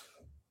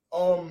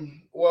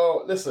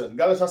 Well, listen,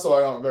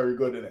 Galatasaray aren't very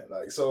good in it.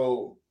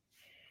 So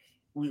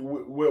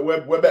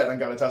we're better than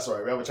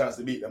Galatasaray. We have a chance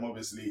to beat them,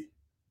 obviously.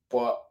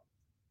 But,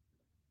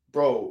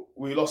 bro,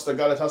 we lost to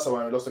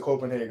Galatasaray, we lost to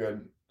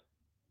Copenhagen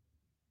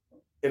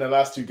in the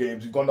last 2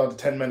 games. We've gone down to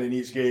 10 men in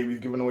each game.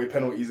 We've given away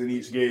penalties in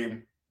each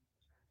game.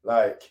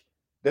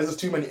 There's just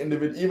too many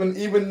individual.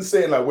 Even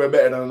saying we're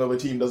better than another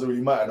team doesn't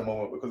really matter at the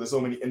moment because there's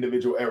so many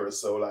individual errors.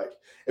 So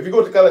if you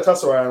go to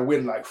Galatasaray and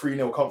win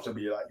 3-0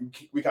 comfortably,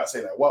 we can't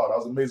say wow, that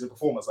was an amazing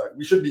performance.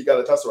 We should beat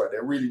Galatasaray.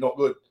 They're really not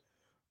good.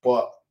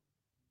 But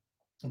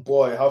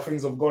boy, how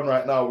things have gone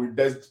right now. I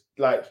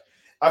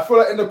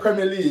feel in the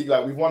Premier League,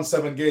 we've won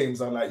 7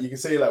 games, and you can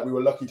say we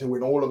were lucky to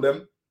win all of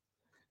them.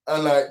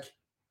 And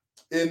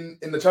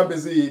in the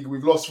Champions League,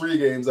 we've lost 3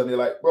 games, and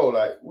they're bro,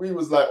 we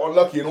was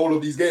unlucky in all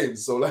of these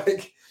games. So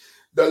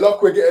the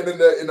luck we're getting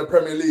in the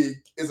Premier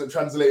League isn't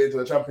translated to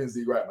the Champions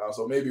League right now.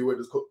 So maybe we're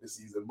just cooked this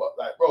season. But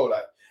bro,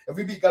 if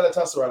we beat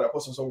Galatasaray, that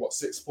puts us on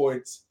 6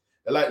 points.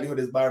 The likelihood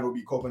is Bayern will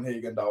beat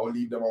Copenhagen. That will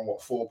leave them on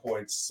 4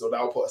 points. So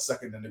that will put us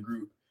second in the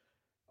group.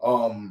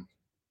 Go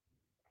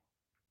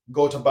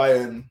to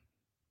Bayern.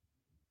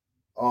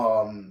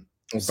 Bayern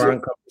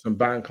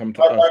come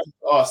to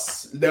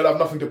us. They'll have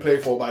nothing to play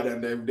for by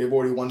then. They've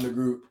already won the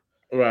group.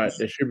 Right,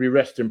 they should be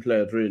resting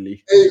players,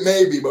 really.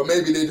 Maybe, but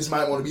maybe they just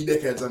might want to be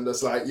dickheads and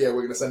just we're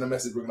going to send a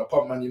message. We're going to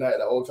pump Man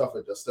United at Old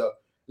Trafford just to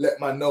let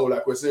man know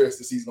we're serious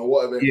this season or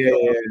whatever. Yeah.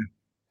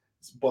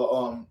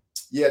 But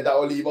that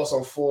will leave us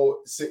on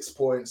 6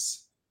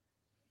 points.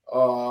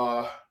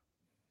 That'll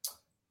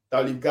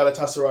leave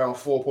Galatasaray on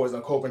 4 points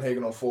and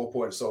Copenhagen on 4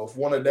 points. So if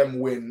one of them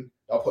win,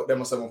 I'll put them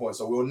on 7 points.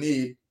 So we'll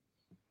need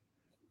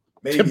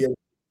maybe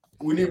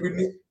we need it to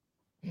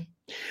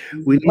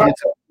be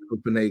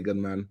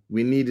Copenhagen, man.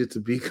 We needed to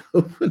be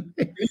Copenhagen.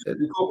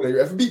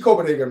 If we beat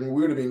Copenhagen,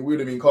 we would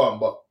have been calm.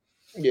 But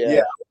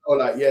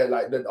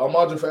our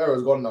margin for error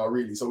is gone now,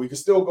 really. So we can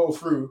still go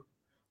through,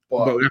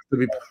 but we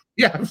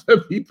have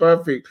to be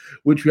perfect,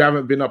 which we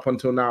haven't been up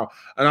until now.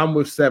 And I'm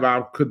with Seb.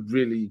 I could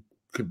be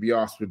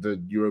asked with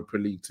the Europa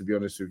League, to be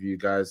honest with you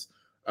guys.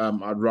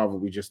 I'd rather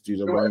we just do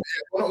the one.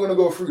 We're not going to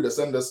go through to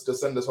send us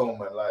home,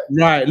 man.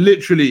 Right,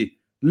 literally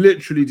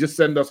just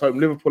send us home.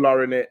 Liverpool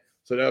are in it,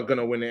 so they're going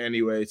to win it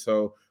anyway.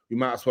 So we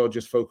might as well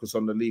just focus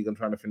on the league and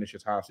trying to finish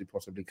as high as we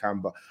possibly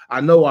can. But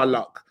I know our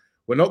luck.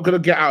 We're not going to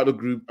get out of the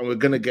group, and we're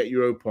going to get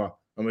Europa,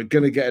 and we're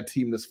going to get a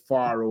team that's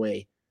far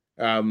away.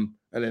 And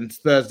then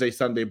Thursday,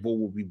 Sunday, ball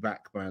will be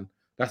back, man.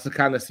 That's the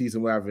kind of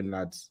season we're having,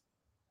 lads.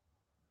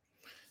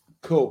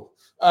 Cool.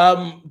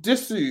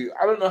 Disu,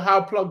 I don't know how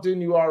plugged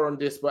in you are on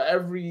this, but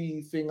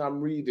everything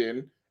I'm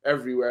reading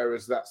everywhere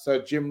is that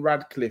Sir Jim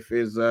Radcliffe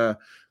is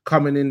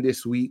coming in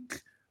this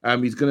week.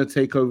 He's going to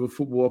take over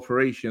football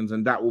operations,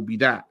 and that will be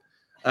that.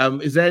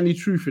 Is there any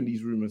truth in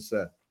these rumors,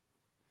 sir?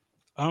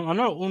 I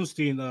know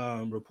Ornstein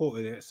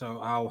reported it, so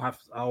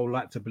I'll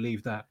like to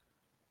believe that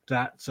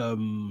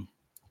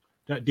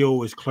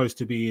deal is close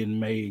to being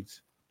made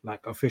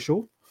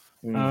official.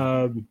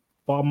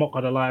 But I'm not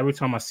gonna lie. Every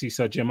time I see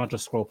Sir Jim, I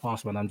just scroll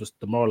past, man. I'm just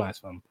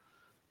demoralized, fam.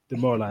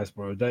 Demoralized,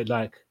 bro. They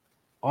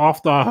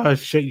after I heard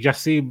Sheikh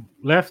Jassim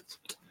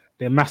left,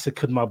 they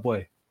massacred my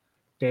boy.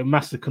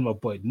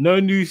 No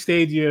new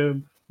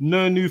stadium,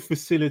 no new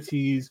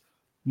facilities,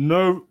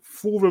 no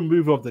full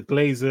removal of the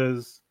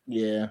Glazers.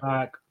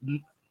 Yeah,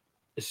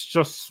 it's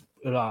just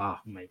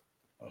mate.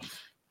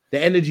 The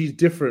energy's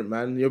different,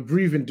 man. You're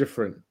breathing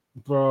different.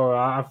 Bro,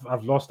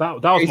 I've lost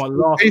that. That was my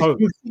last hope.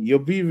 You're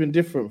breathing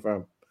different,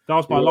 fam. That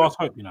was my last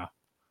hope, you know.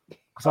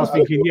 Because I was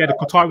thinking, the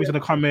Qataris going to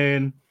come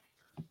in,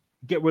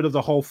 get rid of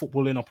the whole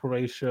footballing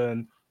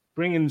operation,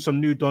 bring in some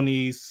new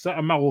Donnies.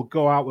 Certain man will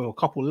go out with a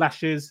couple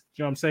lashes. Do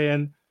you know what I'm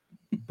saying?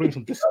 Bring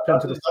some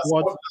discipline to the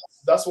squad.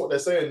 That's what they're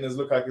saying is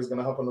look like it's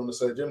going to happen on the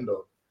Sir Jim,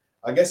 though.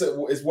 I guess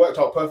it's worked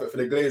out perfect for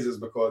the Glazers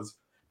because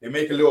they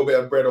make a little bit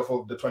of bread off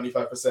of the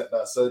 25%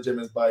 that Sir Jim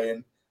is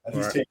buying, and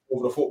he's taking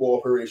over the football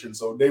operation,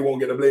 so they won't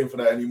get the blame for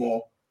that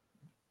anymore.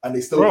 And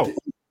they still get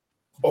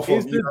off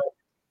of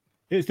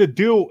It's the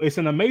deal. It's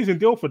an amazing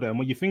deal for them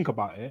when you think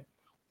about it,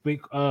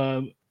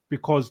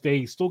 because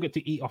they still get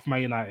to eat off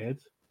Man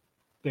United.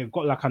 They've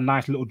got like a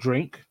nice little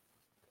drink,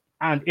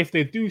 and if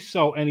they do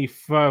sell any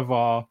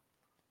further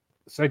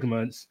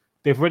segments,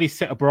 they've already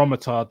set a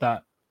barometer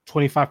that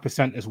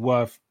 25% is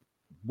worth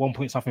 1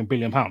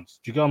 billion pounds.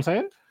 Do you get what I'm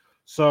saying?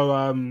 So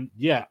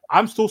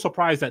I'm still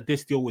surprised that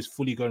this deal was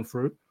fully going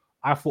through.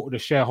 I thought the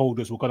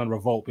shareholders were going to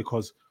revolt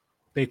because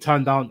they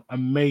turned down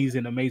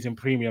amazing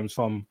premiums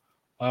from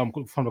the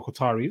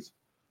Qataris.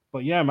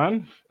 But yeah,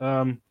 man.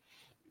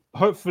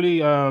 Hopefully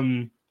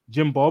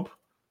Jim Bob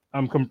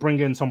can bring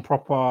in some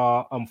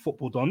proper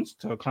football dons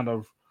to kind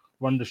of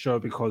run the show,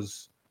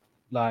 because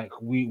like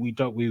we've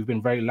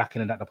been very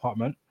lacking in that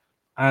department.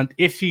 And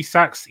if he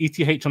sacks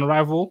ETH on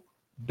arrival,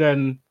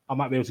 then I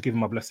might be able to give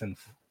him a blessing.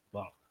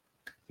 But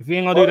if he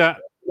ain't gonna do that,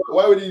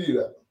 why would he do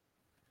that?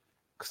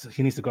 Because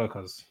he needs to go.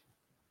 Cause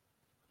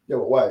yeah,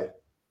 but why?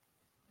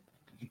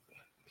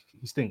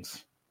 He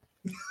stinks.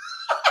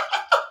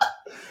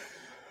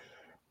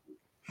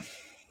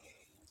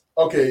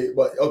 Okay.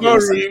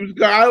 Sorry,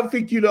 I don't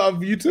think you have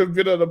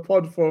been on the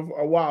pod for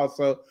a while,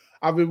 so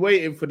I've been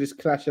waiting for this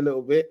clash a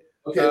little bit.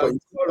 Okay,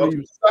 but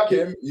you sack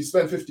him. You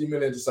spend 15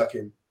 million to sack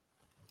him.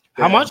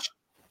 How much?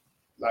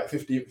 Like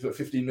 15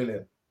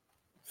 million.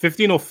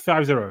 15 or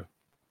 50?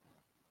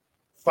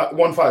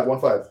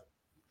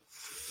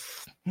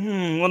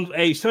 15.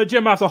 Hey, Sir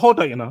Jim has to hold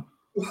that, you know.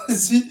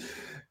 See,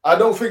 I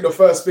don't think the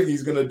first thing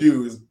he's gonna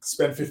do is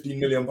spend 15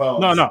 million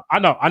pounds. No,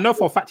 I know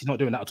for a fact he's not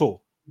doing that at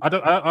all. I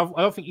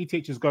don't think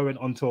ETH is going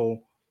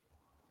until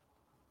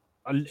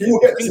he will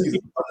get the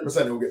season.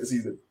 100% he will get the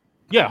season.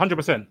 Yeah,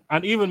 100%,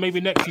 and even maybe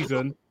next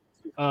season.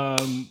 I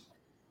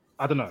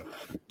don't know,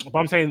 but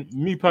I'm saying,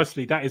 me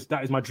personally, that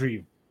is my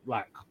dream.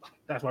 Like,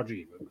 that's my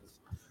dream.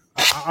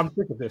 I'm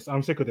sick of this.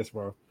 I'm sick of this,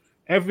 bro.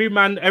 Every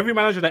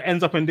manager that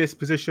ends up in this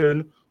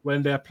position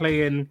when they're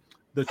playing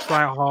the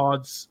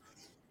tryhards,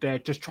 they're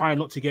just trying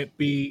not to get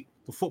beat.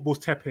 The football's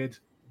tepid.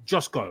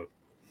 Just go.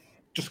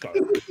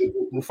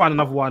 We'll find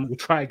another one. We'll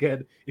try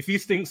again. If he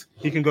stinks,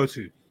 he can go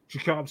too. You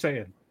get what I'm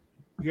saying?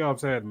 You know what I'm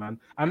saying, man?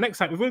 And next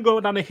time, if we're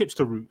going down the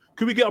hipster route,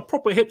 could we get a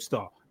proper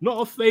hipster?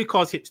 Not a fake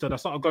ass hipster that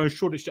started going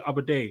Shoreditch the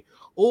other day.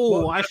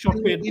 Oh, I shop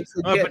in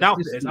Urban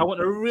Outfitters. I want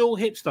a real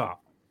hipster.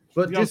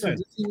 But the thing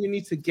you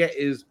need to get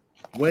is,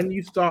 when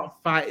you start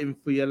fighting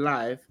for your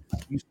life,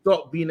 you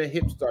stop being a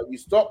hipster. You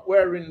stop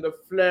wearing the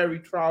flary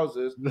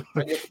trousers and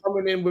you're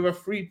coming in with a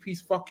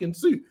 3-piece fucking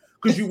suit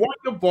because you want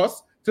your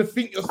boss to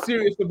think you're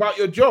serious about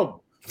your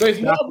job. So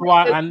that's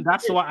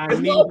why I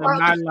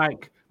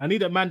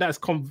need a man that's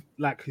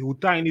he will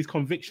die in his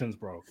convictions,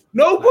 bro.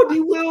 Nobody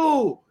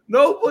will,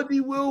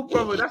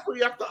 brother. That's what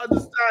you have to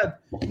understand.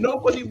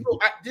 Nobody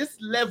will at this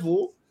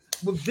level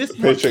with this.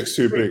 The paycheck's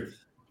too big.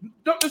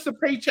 Not just the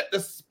paycheck, the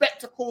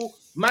spectacle,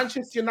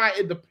 Manchester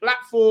United, the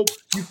platform.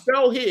 You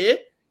fell here,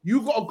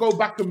 you got to go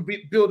back and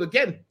build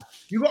again.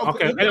 You got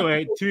to. Okay.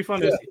 Anyway, to be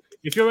honest,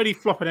 if you're already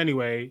flopping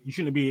anyway, you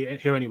shouldn't be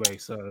here anyway.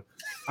 So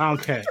I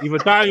don't care. Either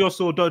die on your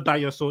sword, don't die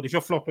on your sword. If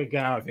you're flopping,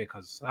 get out of here.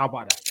 Cause how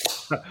about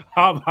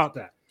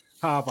that?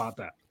 How about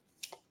that?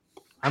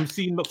 I'm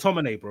seeing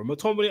McTominay, bro.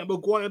 McTominay and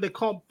Maguire, they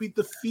can't be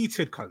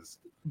defeated, cuz.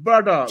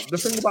 Brother, the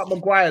thing about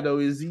Maguire, though,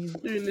 is he's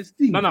doing this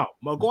thing. No.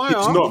 Maguire,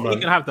 he's not, man. He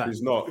can have that.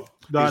 He's not.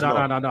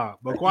 No.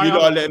 Maguire, you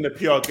are letting the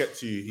PR get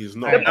to you. He's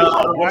not.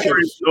 I'm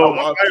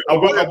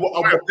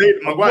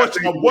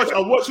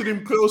watching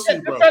him closely,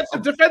 bro.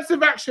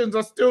 Defensive actions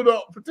are still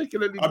not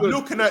particularly good. I'm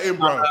looking at him,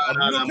 bro.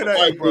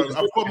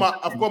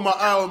 I've got my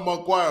eye on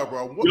Maguire,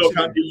 bro. You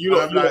can't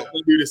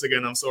do this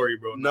again. I'm sorry,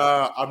 bro.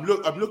 Nah, I'm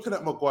looking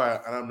at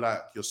Maguire and I'm like,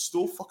 you're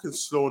still fucking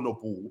slow on the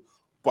ball.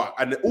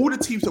 And all the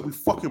teams that we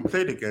fucking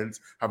played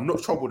against have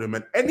not troubled him.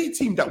 And any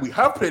team that we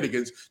have played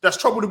against that's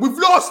troubled him, we've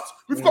lost.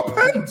 We've got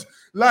penned.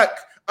 Like,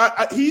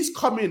 he's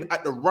coming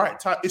at the right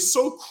time. It's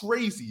so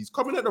crazy. He's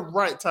coming at the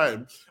right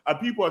time. And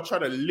people are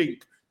trying to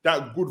link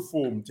that good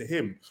form to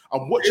him.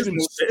 I'm watching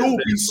him still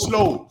be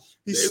slow.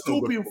 He's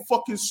still being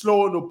fucking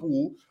slow on the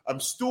ball.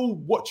 I'm still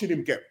watching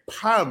him get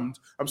pammed.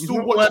 I'm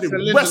still watching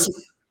him wrestle.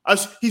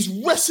 As he's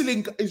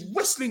wrestling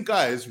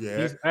guys,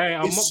 yeah.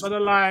 I'm not gonna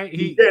lie.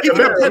 The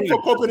pen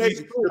for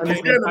Copenhagen.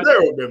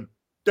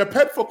 The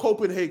pen for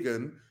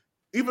Copenhagen,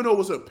 even though it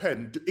was a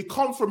pen, it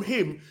come from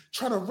him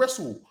trying to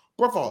wrestle.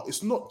 Brother,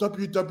 it's not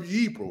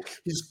WWE, bro.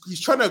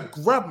 He's trying to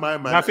grab my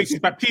man. I think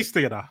he's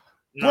Baptista, you know.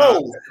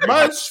 Bro,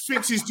 man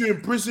thinks he's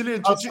doing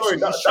Brazilian jiu-jitsu.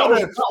 That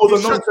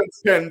was a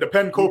nonsense pen. The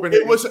pen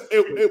Copenhagen. It was a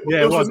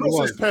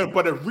nonsense pen,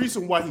 but the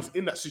reason why he's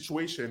in that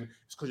situation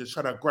is because you're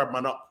trying to grab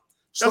man up.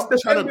 Stop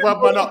trying to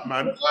grab man up,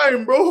 man.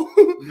 Time, bro.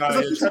 Nah,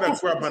 you're trying to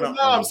grab man up.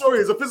 Nah, I'm sorry.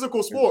 It's a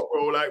physical sport,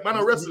 bro. Like, man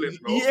are wrestling,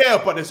 bro.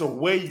 Yeah, but there's a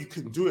way you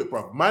can do it,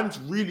 bro. Man's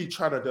really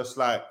trying to just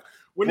like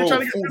when you're trying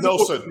to get physical,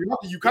 Nelson.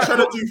 You can't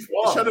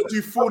trying to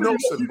do full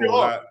Nelson, bro.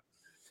 Like,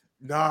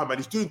 nah, man,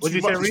 he's doing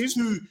too much.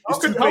 How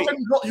can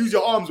you not use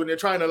your arms when you're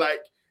trying to like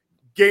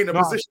gain a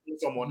position with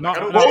someone?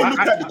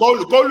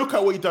 Go look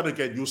at what he done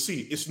again. You'll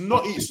see. It's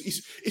not.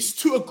 It's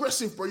too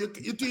aggressive, bro. You're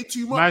doing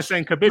too much. Man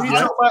saying Khabib,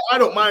 I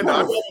don't mind that.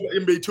 I'd rather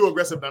him be too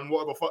aggressive than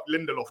whatever fuck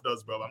Lindelof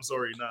does, bro. I'm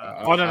sorry,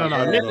 nah.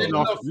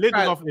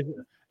 Lindelof is.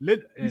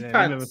 Let me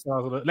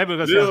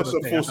go.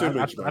 I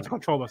have to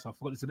control myself. I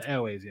forgot this in the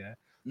airways. Yeah.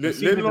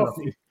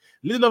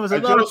 Lindelof is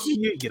another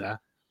shit, you know.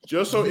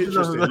 Just so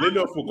interesting,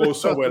 Lindelof will go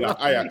somewhere like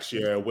Ajax,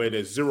 where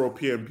there's zero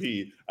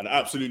PMP and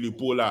absolutely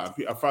ball out.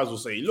 And fans will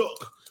say,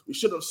 "Look, we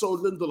should have sold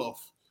Lindelof."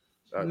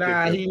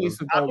 He needs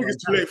to go. I think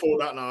it's too late for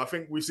that now. I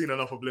think we've seen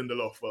enough of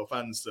Lindelof for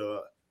fans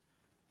to.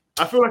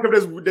 I feel like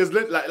if there's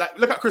like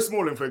look at Chris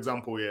Smalling, for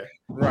example,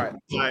 right.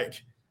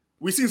 Like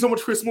we've seen so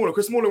much Chris Smalling.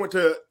 Chris Smalling went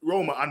to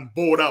Roma and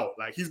balled out.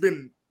 Like he's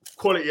been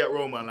quality at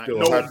Roma. Like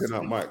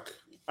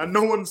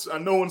no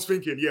one's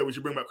thinking, we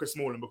should bring back Chris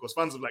Smalling because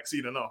fans have like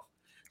seen enough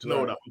to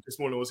know that Chris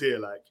Smalling was here.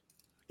 Like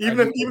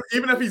even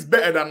if he's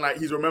better than like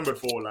he's remembered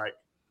for, like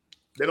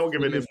they're not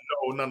giving him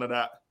none of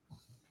that.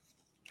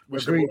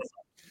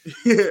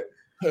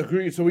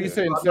 Agreed. So what you're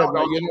saying, Seb,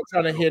 like you're not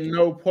trying to hear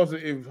no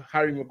positive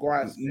Harry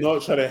Maguire.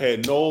 Not trying to hear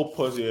no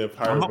positive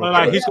Harry Maguire.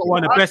 Like, he's got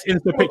one of the best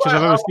Insta pictures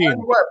I've ever seen.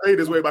 Maguire played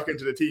his way back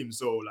into the team,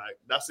 so like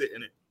that's it,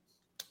 innit?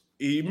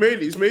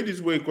 He's made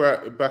his way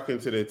back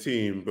into the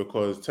team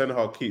because Ten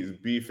Hag keeps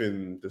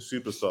beefing the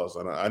superstars,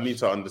 and I need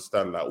to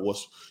understand like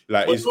what's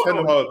like. Is Ten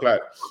Hag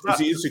like is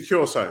he insecure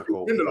or something?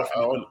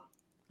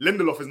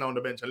 Lindelof is now on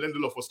the bench, and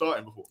Lindelof was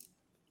starting before.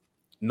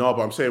 No,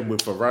 but I'm saying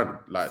with Varane,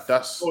 like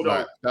that's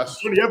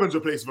Johnny Evans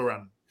replaced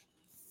Varane.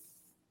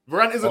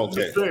 Varane isn't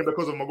just playing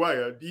because of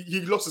Maguire.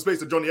 He lost his place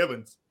to Johnny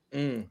Evans.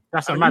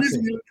 That's a mad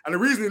thing. And the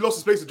reason he lost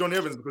his place to Johnny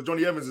Evans is because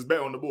Johnny Evans is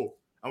better on the ball,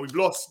 and we've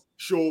lost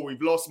Shaw,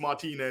 we've lost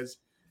Martinez.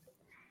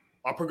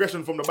 Our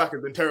progression from the back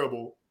has been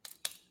terrible.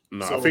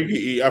 No, so, I think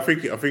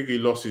he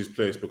lost his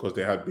place because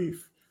they had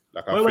beef.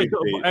 Like,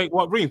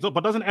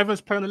 but doesn't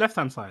Evans play on the left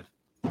hand side?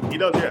 He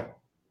does, yeah.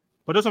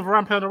 But doesn't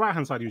Varane play on the right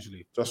hand side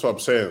usually? That's what I'm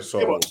saying.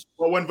 So,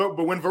 when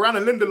Varane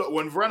and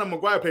Varane and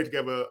Maguire play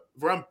together,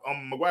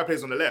 Maguire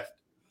plays on the left.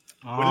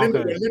 When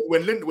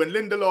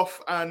Lindelof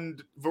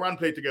and Varane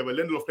play together,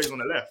 Lindelof plays on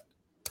the left.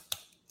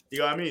 You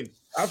know what I mean?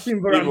 I've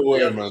seen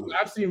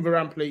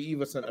Varane play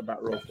either centre back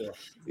role for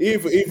us.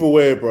 Either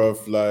way, bro.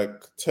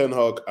 Like Ten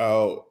Hag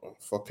out,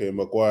 fucking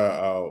Maguire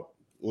out,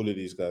 all of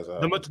these guys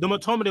out. The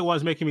McTominay one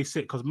is making me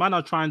sick because man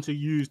are trying to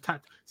use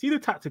see the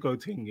tactical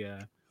thing,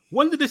 yeah.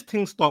 When did this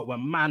thing start?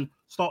 When man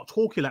start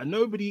talking like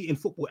nobody in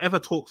football ever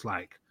talks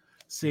like.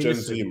 Gen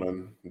Z,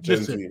 man.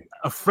 Gen Z.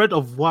 Afraid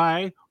of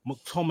why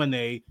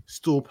McTominay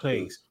still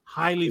plays.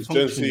 Highly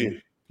functional.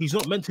 He's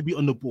not meant to be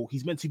on the ball.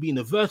 He's meant to be in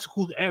the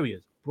vertical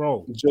areas.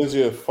 Bro, Gen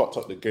Z have fucked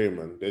up the game,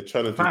 man. They're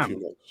trying to do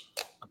too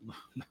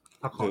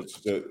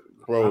much.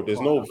 There's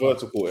no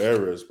vertical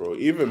areas, bro.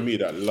 Even me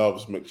that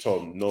loves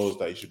McTom knows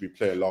that he should be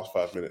playing last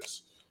 5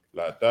 minutes.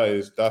 Like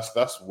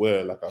that's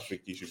where like I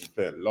think he should be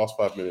playing last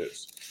 5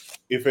 minutes.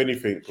 If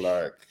anything,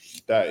 like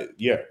that,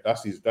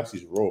 that's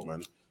his role,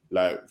 man.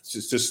 Like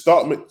to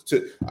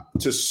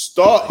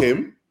start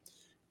him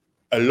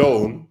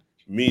alone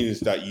means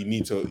that you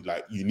need to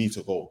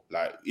go.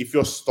 Like if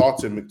you're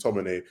starting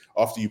McTominay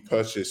after you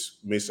purchase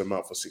Mason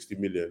Mount for 60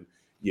 million,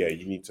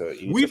 you need to.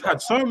 We've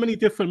had so many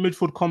different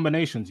midfield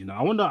combinations. You know,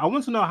 I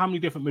want to know how many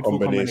different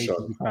midfield combinations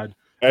we've had.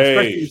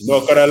 Hey,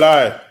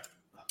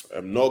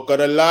 I'm not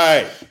gonna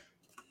lie.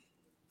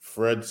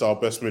 Fred's our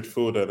best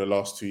midfielder in the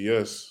last 2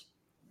 years.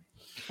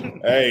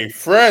 Hey,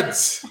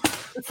 Frederico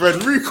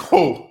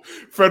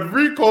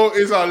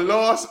is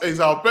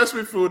our best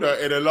midfielder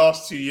in the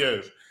last 2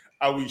 years.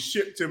 And we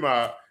shipped him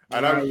out.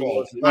 And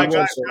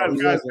guys.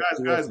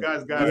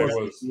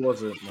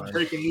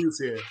 Breaking news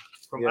here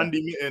from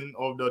Andy Mitten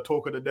of the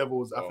Talk of the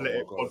Devils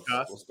Athletic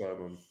podcast. What's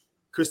going on?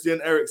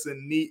 Christian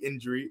Eriksen knee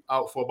injury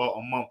out for about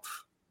a month.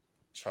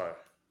 Try.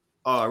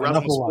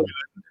 Rasmus Højlund.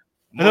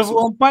 Another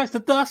one bites the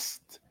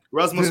dust.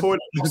 Rasmus Højlund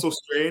muscle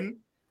strain.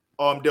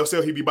 They'll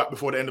say he'll be back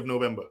before the end of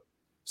November.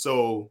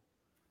 So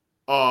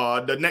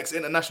the next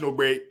international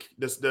break,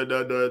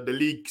 the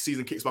league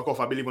season kicks back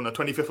off, I believe, on the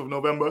 25th of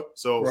November.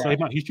 So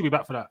he should be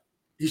back for that.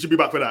 He should be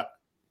back for that.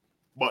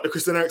 But the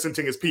Christian Eriksen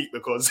thing is peak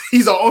because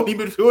he's our only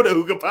midfielder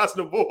who can pass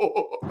the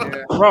ball.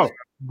 Yeah. Bro,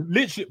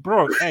 literally,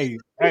 bro. Hey,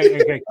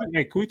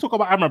 can we talk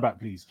about Amrabat,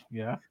 please?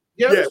 Yeah.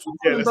 Let's.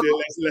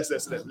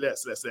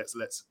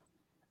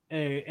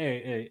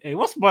 Hey,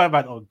 what's my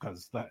man on?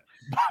 Cause like,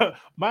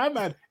 my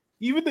man.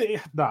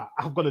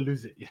 I'm gonna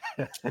lose it.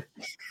 Yeah,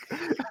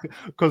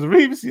 because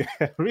Reeves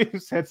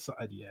said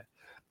something. Yeah,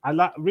 I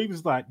like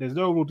Reeves like there's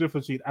no real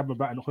difference between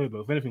Amrabat and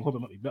Højbjerg. If anything,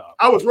 Højbjerg might be better.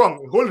 I was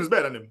wrong. Holland is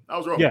better than him. I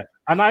was wrong. Yeah,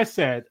 and I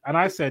said,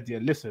 yeah,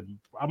 listen,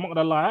 I'm not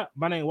gonna lie,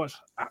 man ain't watch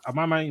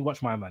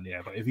my man,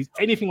 yeah. But if he's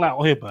anything like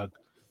Højbjerg,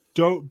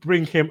 don't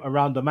bring him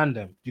around the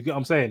mandem. You get what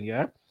I'm saying,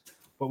 yeah?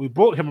 But we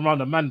brought him around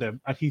the mandem,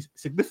 and he's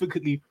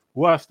significantly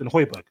worse than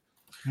Højbjerg.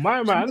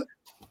 My man,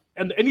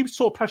 and any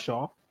sort of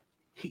pressure.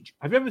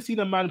 Have you ever seen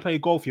a man play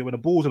golf here when the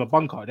ball's in a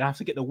bunker? They have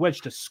to get the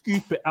wedge to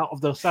scoop it out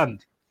of the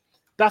sand.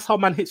 That's how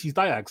man hits his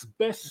diags.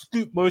 Best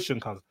scoop motion,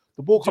 cuz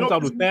the ball comes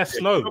down with bare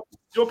snow.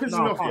 You're pissing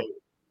off here.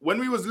 When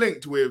we was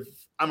linked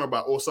with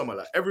Amrabat all summer,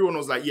 like everyone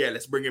was like, "Yeah,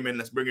 let's bring him in,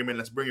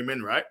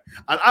 right?"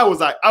 And I was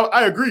like,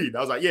 I agreed.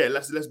 I was like, "Yeah,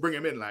 let's bring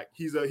him in. Like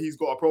he's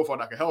got a profile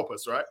that can help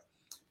us, right?"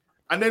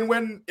 And then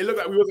when it looked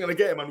like we wasn't gonna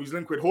get him, and we was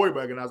linked with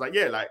Højbjerg, and I was like,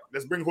 "Yeah, like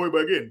let's bring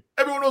Højbjerg in."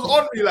 Everyone was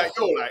on me like,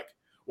 "Yo, like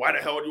why the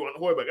hell do you want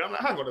Højbjerg?" And I'm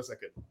like, "Hang on a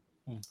second."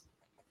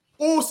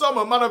 All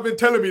summer, man, have been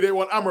telling me they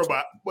want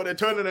Amrabat, but they're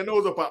turning their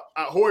nose up at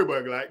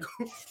Højbjerg. Like,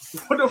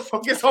 what the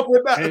fuck is up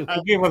with that? Hey,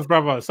 forgive us,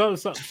 brother.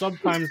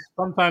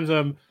 Sometimes,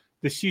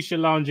 the Shisha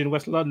Lounge in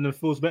West London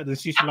feels better than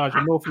Shisha Lounge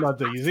in North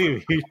London. You see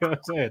me? You know what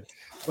I'm saying?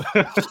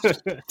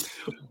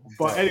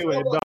 But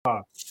anyway,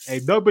 our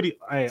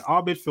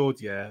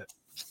midfield, yeah.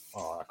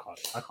 Oh,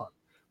 I can't.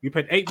 We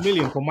paid 8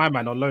 million for my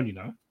man on loan, you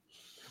know.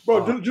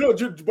 Bro, do you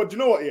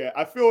know what? Yeah,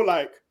 I feel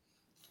like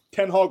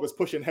Ten Hag was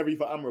pushing heavy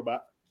for Amrabat.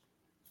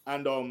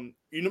 And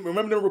you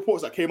remember the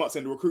reports that came out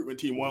saying the recruitment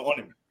team weren't on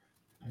him?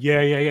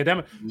 Yeah. Yeah.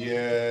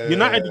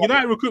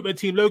 United recruitment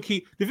team, low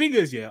key. The thing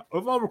is, yeah,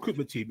 of our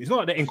recruitment team, it's not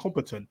like they're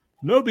incompetent.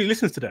 Nobody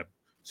listens to them.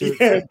 So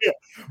yeah.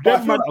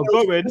 Them man are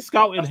going,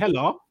 scouting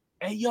hella.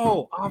 Hey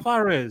yo,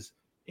 Alvarez.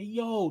 Hey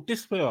yo,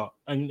 this player.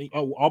 And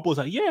our boys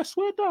like, yeah,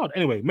 swear down.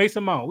 Anyway,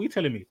 Mason Mount, what are you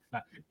telling me?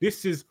 Like,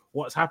 this is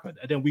what's happened.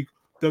 And then we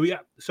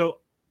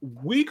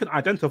can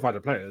identify the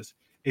players.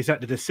 Is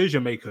that the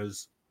decision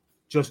makers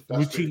just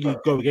routinely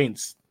go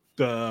against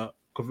the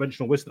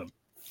conventional wisdom.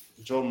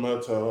 John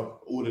Murtaugh,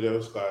 all of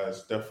those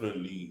guys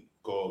definitely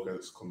go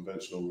against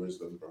conventional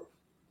wisdom, bro.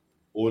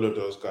 All of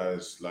those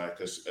guys, like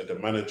the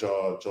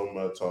manager, John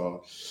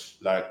Murtaugh,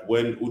 like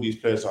when all these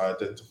players are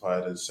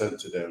identified and sent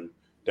to them,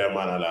 their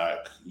man are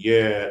like,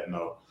 yeah,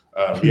 no.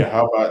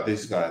 How about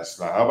these guys?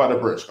 Like, how about the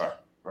British guy?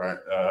 Right?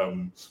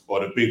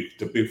 Or the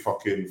big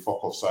fucking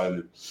fuck off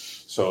signing.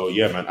 So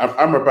yeah, man.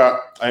 Amrabat,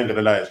 I ain't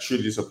gonna lie, it's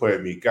truly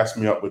disappointed me. Gassed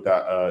me up with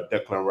that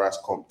Declan Rice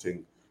comp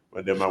thing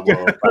when them man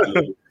were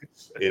battling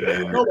in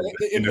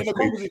the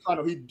composite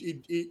final.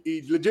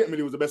 He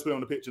legitimately was the best player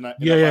on the pitch tonight.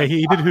 Yeah,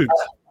 he did hoops.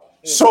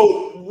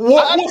 So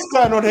what's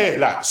going on here?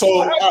 Like, so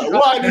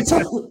what is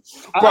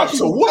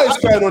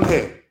going on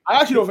here?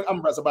 I actually don't think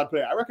Amrabat's a bad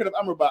player. I reckon if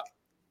Amrabat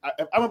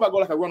got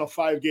like a run of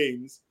 5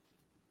 games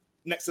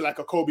next to like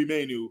a Kobe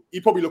Mainoo,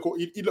 he'd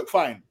look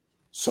fine.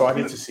 So I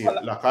need to see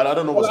it. Like, I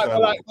don't know what's going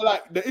on.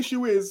 Like the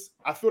issue is,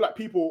 I feel like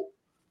people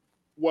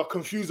were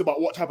confused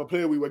about what type of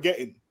player we were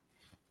getting.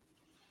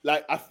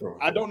 Like,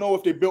 I don't know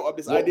if they built up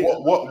this idea.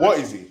 What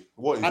is he?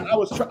 What is and he? I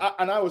was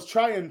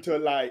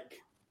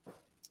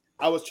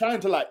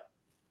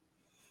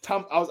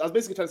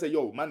basically trying to say,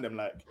 yo, man, them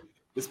like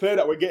this player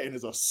that we're getting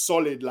is a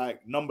solid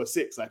like number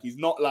 6. Like, he's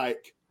not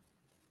like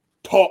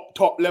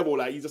top level.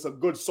 Like, he's just a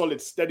good,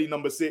 solid, steady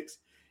number 6.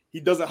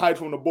 He doesn't hide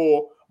from the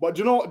ball. But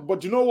do you know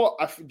what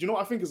I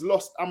think has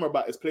lost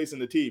Amrabat his place in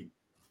the team?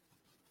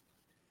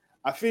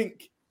 I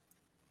think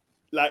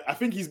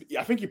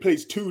he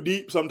plays too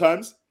deep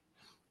sometimes.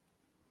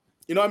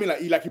 You know what I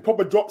mean? Like he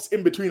proper drops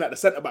in between like the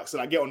centre backs to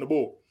like get on the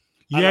ball.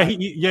 Yeah,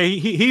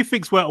 he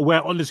thinks we're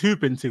on this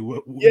hooping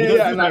too.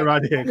 And like,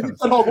 around here. Ten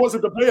Hag wants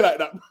him to play like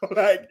that.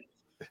 Like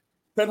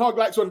Ten Hag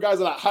likes when guys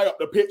are like high up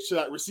the pitch to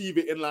like receive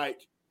it in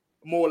like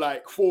more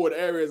like forward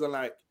areas, and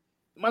like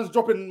man's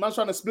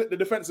trying to split the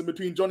defense in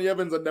between Johnny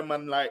Evans and them,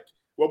 man, like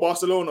we're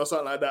Barcelona or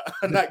something like that.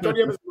 And like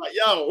Johnny Evans is like,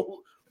 yo,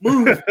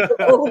 move.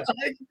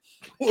 Like,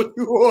 what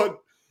do you want?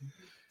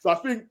 So I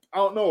think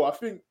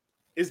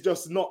it's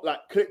just not like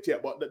clicked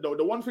yet. But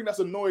the one thing that's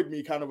annoyed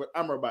me kind of with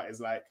Amrabat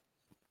is like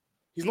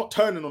he's not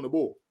turning on the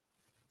ball.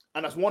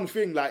 And that's one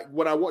thing, like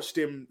when I watched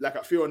him like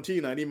at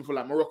Fiorentina and even for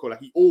like Morocco, like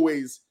he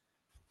always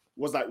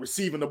was like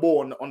receiving the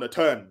ball on the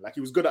turn. Like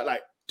he was good at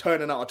like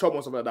turning out of trouble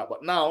and stuff like that.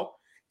 But now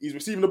he's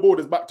receiving the ball,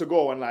 his back to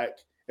goal, and like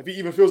if he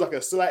even feels like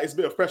a slightest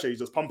bit of pressure, he's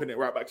just pumping it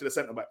right back to the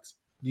centre backs.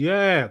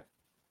 Yeah.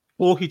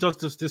 Or he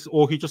just does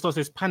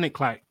this panic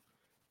like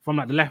from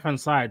like the left hand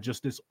side,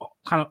 just this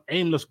kind of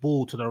aimless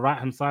ball to the right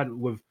hand side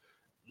with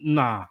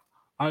I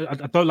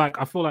don't like.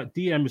 I feel like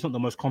DM is not the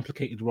most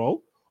complicated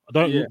role.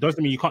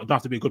 Doesn't mean you don't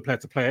have to be a good player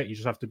to play it.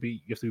 You have to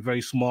be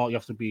very smart. You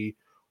have to be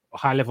a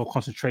high level of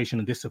concentration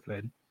and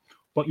discipline.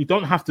 But you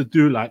don't have to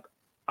do like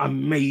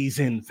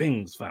amazing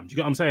things, fam. Do you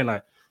get what I'm saying?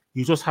 Like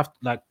you just have to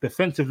like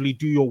defensively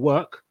do your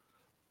work,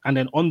 and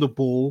then on the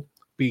ball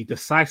be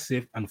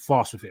decisive and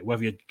fast with it.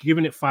 Whether you're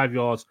giving it 5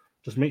 yards,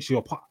 just make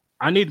sure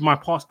I need my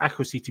pass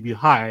accuracy to be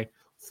high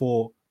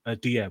for a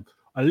DM.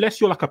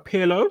 Unless you're like a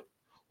Pirlo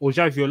or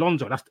Xavi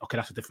Alonso,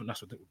 that's a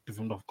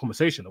different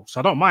conversation. So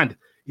I don't mind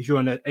if you're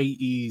in the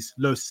 80s,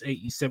 low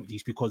 80s,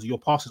 70s because your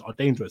passes are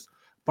dangerous.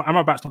 But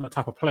Amrabat's not that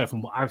type of player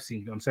from what I've seen.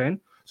 You know what I'm saying?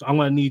 So I'm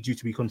going to need you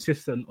to be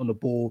consistent on the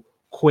ball,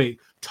 quick,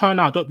 turn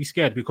out, don't be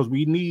scared, because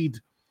we need,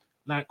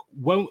 I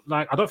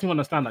don't think you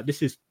understand that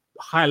this is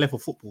high level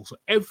football. So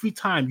every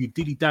time you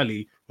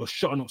dilly-dally, you're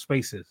shutting up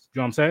spaces. Do you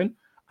know what I'm saying?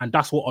 And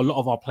that's what a lot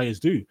of our players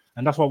do.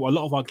 And that's why a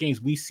lot of our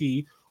games we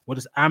see, we're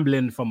just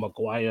ambling from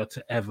Maguire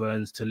to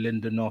Evans to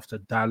Lindelof to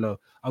Dallo.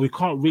 And we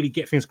can't really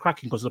get things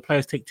cracking because the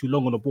players take too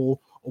long on the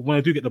ball. Or when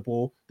they do get the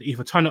ball, they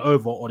either turn it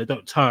over or they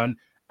don't turn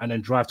and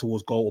then drive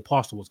towards goal or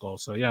pass towards goal.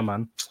 So, yeah,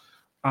 man.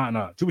 I don't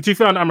know. To be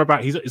fair on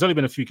Amrabat, he's only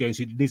been a few games.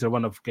 He needs a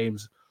run of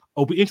games.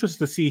 I'll be interested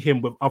to see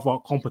him with other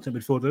competent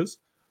midfielders.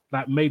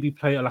 Like maybe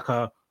play like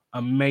a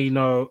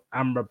Maino,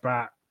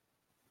 Amrabat,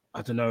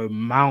 I don't know,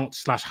 Mount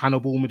 /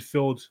 Hannibal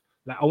midfield.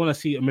 Like I want to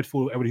see a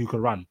midfield with everybody who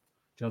can run. Do you know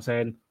what I'm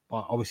saying?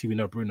 But obviously we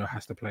know Bruno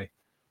has to play.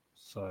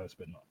 So it's a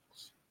bit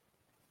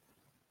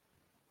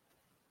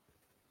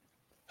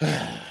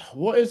nuts.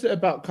 What is it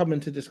about coming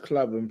to this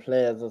club and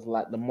players as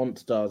like the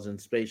monsters in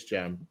Space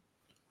Jam?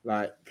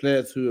 Like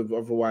players who have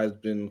otherwise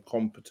been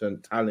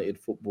competent, talented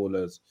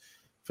footballers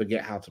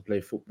forget how to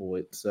play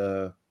football.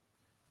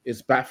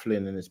 It's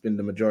baffling, and it's been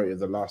the majority of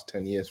the last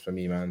 10 years for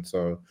me, man.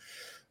 So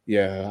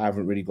yeah, I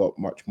haven't really got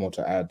much more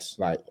to add.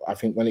 Like I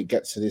think when it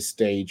gets to this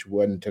stage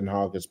when Ten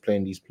Hag is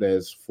playing these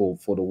players for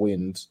the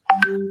wins,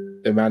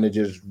 the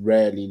managers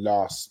rarely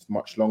last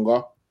much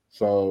longer.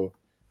 So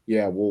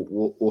yeah,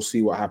 we'll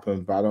see what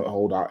happens, but I don't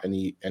hold out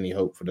any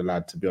hope for the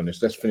lad, to be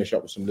honest. Let's finish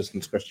up with some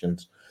listeners'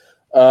 questions.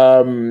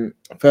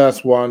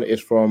 First one is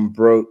from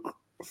Broke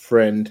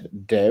Friend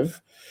Dev.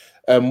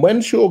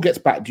 When Shaw gets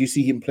back, do you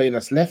see him playing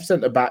as left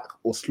centre back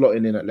or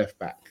slotting in at left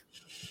back?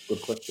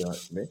 Good question,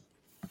 actually.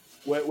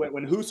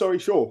 When who? Sorry,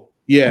 Shaw.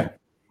 Yeah.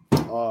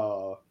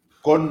 God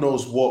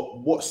knows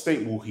what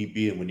state will he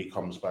be in when he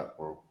comes back,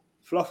 bro.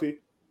 Fluffy.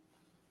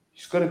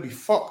 He's gonna be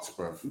fucked,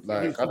 bro.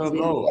 Like I don't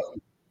know.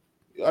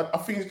 I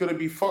think he's gonna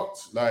be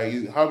fucked.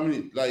 Like how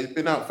many? Like he's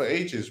been out for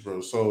ages,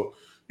 bro. So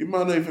he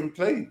might not even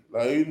play.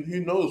 Like who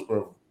knows,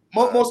 bro?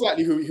 Most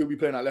likely he'll be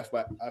playing at left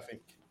back. I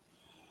think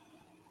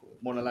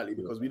more than likely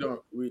because we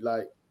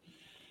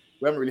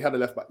haven't really had a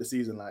left back this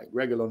season. Like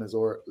Reguilon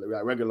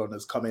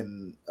has come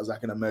in as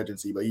like an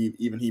emergency, but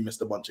even he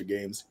missed a bunch of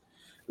games.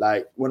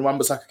 Like when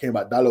Wan-Bissaka came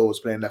back, Dallo was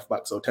playing left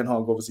back, so Ten Hag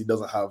obviously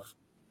doesn't have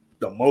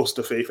the most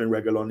of faith in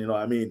Reguilon. You know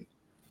what I mean?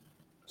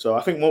 So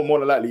I think more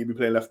than likely he'll be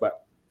playing left back.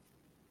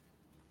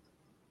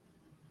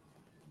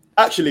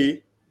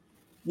 Actually,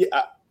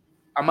 yeah,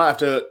 I might have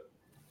to.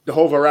 The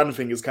whole Varane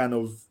thing has kind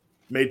of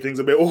made things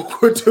a bit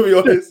awkward, to be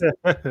honest.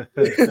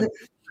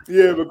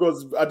 Yeah,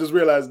 because I just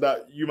realized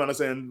that you man are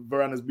saying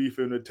Varane is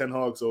beefing with Ten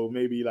Hag, so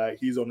maybe like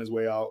he's on his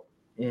way out.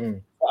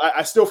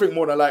 I still think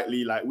more than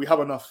likely, like we have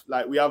enough.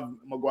 Like we have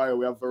Maguire,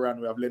 we have Varane,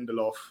 we have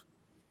Lindelof.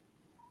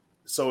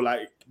 So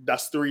like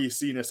that's 3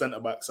 senior centre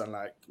backs, and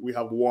like we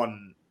have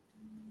 1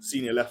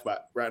 senior left back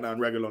right now in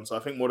Reguilon. So I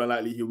think more than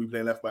likely he'll be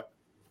playing left back.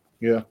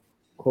 Yeah,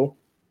 cool.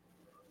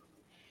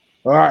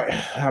 All right,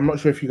 I'm not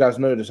sure if you guys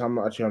know this. I'm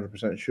not actually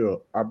 100%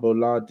 sure.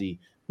 Aboladi,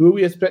 who are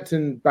we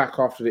expecting back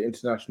after the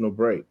international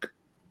break?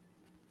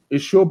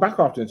 Is Shaw back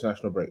after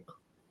international break?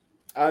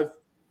 I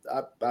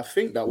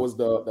think that was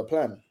the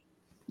plan.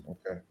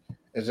 Okay.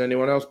 Is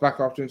anyone else back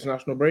after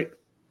international break?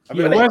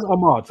 Where's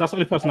Ahmad? That's the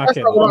only person I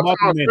care about.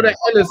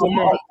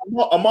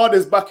 Ahmad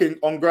is back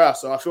on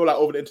grass, so I feel like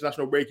over the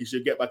international break he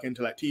should get back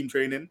into like team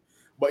training.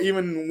 But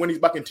even when he's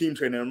back in team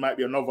training, it might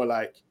be another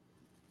like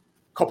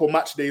couple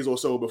match days or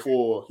so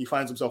before he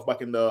finds himself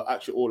back in the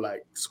actual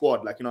like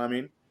squad. Like you know what I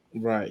mean?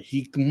 Right.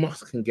 He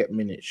can get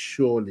minutes,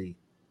 surely.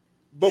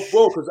 But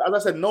bro, because as I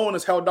said, no one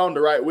has held down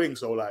the right wing,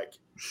 so like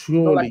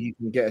surely you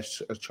can get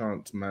a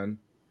chance, man.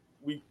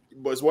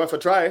 But it's worth a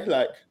try.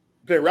 Like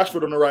play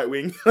Rashford on the right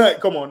wing.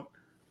 Like, come on.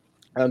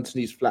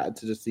 Anthony's flattered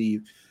to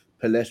deceive.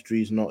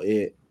 Palestri's not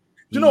it.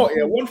 Do you know what?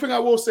 Yeah, one thing I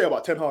will say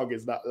about Ten Hag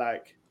is that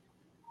like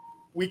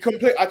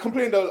I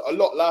complained a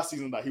lot last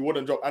season that he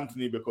wouldn't drop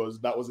Anthony because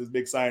that was his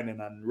big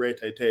signing and Ray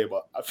Tete.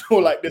 But I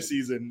feel like this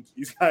season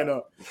he's kind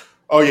of.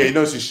 Oh yeah, he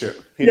knows his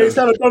shit. He's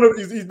done it.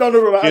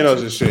 He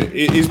knows his shit.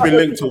 He's been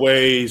linked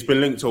away. He's been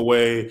linked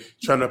away,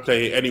 trying to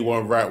play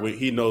anyone right with.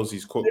 He knows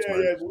he's cooked,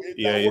 man.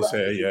 Yeah.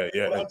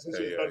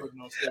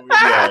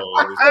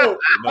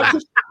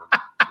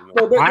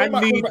 I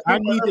need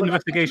an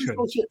investigation.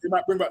 He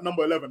might bring back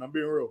number 11. I'm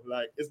being real.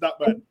 Like, it's that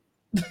bad.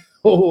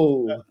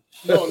 No,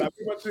 like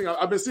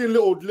I've been seeing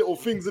little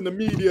things in the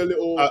media.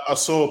 I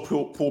saw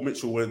Paul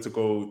Mitchell went to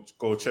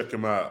go check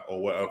him out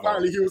or whatever.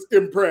 Apparently he was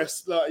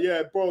impressed. Like,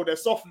 yeah, bro, the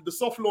soft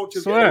launch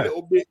is getting a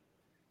little bit.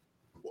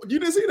 You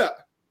didn't see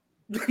that?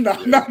 Nah.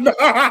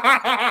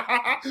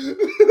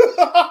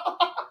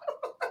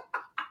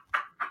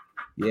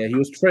 Yeah, he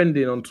was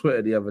trending on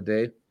Twitter the other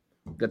day.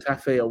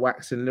 Getafe are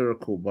waxing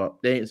lyrical,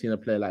 but they ain't seen a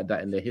player like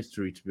that in their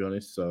history, to be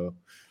honest. So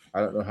I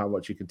don't know how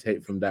much you can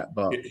take from that,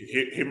 but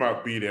he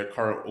might be their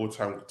current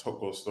all-time top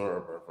goal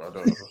scorer, bro. I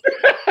don't know.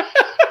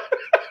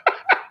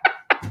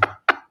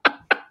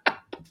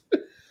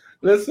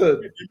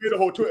 Listen, he made a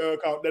whole Twitter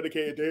account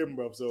dedicated to him,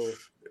 bro. So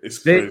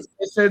It's They crazy.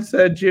 said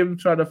Sir Jim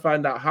trying to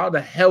find out how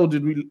the hell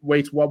did we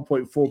waste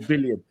 1.4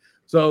 billion.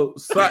 So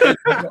get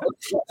on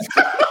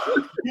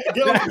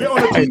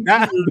the team.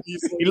 I can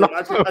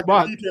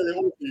detail it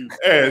all for you.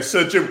 Hey,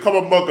 Sir Jim, come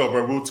on, MUGA,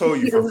 bro. We'll tell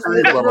you for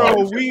free,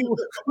 bro.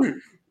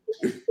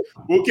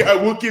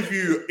 We'll give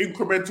you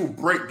incremental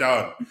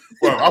breakdown.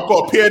 Well, I've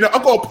got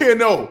a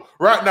P&L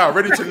right now,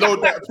 ready to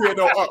load that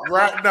P&L up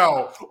right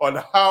now on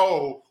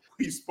how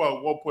we spent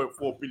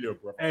 1.4 billion,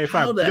 bro. Hey,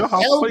 how the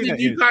hell did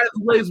you guys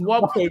waste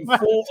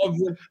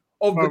 1.4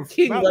 of the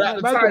king? At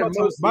the time,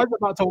 man's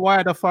about to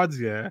wire the funds,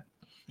 yeah.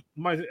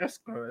 Man's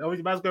escrow.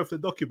 Man's going for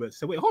the documents.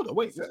 So wait, hold on,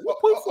 wait.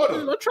 1.4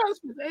 billion on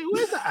transfers. Hey,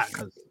 where's that at?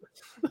 Cuz?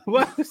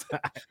 Where is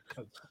that at?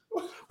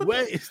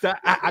 Where is that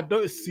at? I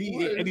don't see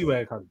it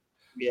anywhere, cuz.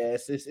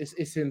 Yes, it's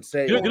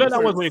insane. You know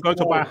that was when you go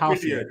to buy a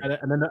house here,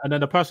 and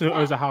then the person who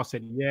owns the house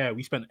said, "Yeah,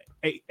 we spent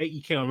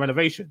 80K on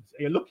renovations."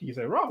 And you're looking, you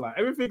say, "Right, like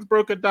everything's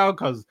broken down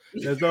because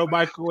there's no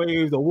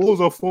microwaves, the walls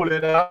are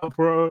falling out,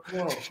 bro." You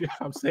know what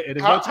I'm saying,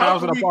 there's no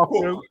tiles in the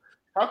bathroom.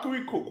 How can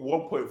we cook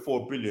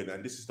 1.4 billion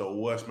and this is the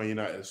worst Man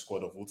United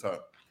squad of all time?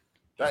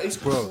 That is,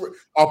 bro.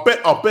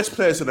 Our best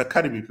player is an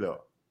academy player.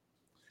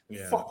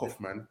 Yeah. Fuck off,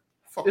 man.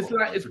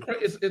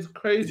 It's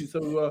crazy. So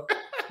we were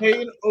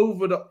paying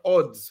over the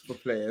odds for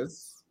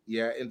players,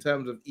 yeah, in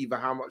terms of either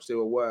how much they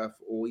were worth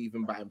or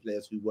even buying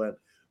players who weren't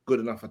good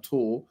enough at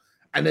all,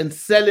 and then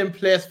selling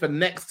players for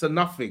next to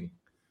nothing.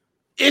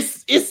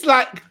 It's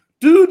like,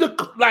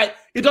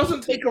 it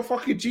doesn't take a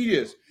fucking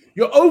genius.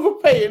 You're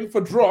overpaying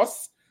for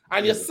Dross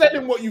and you're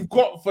selling what you've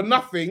got for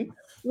nothing.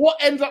 What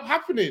ends up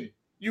happening?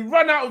 You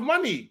run out of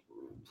money.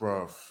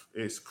 Bruv,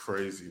 it's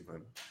crazy,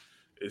 man.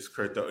 It's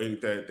crazy.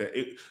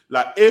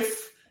 Like,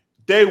 if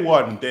day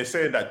one, they're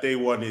saying that day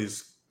one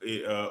is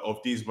of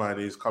these man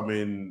is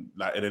coming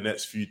like in the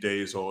next few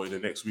days or in the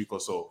next week or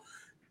so.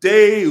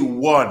 Day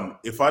one,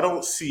 if I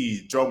don't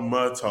see John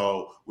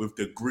Murtaugh with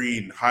the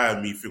green hire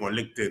me thing on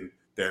LinkedIn,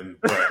 then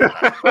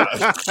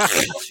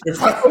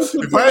if I see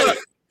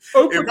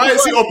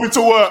open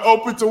to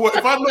work,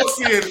 if I'm not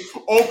seeing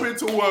open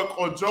to work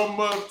on John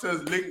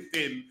Murtaugh's LinkedIn,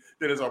 then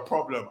there's a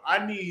problem.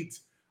 I need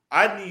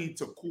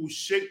to call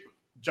Sheikh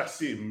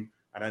Jassim,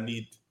 and I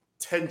need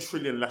 10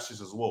 trillion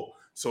lashes as well.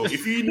 So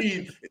if you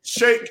need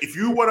Sheikh, if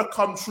you want to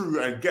come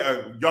through and get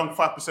a young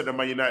 5% of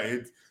Man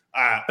United,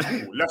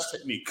 lash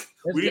technique.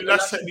 We need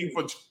lash technique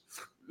for.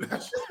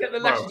 Let's get the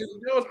lashes.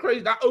 You know what's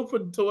crazy? That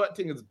open to work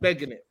thing is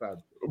begging it, fam.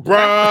 Bro,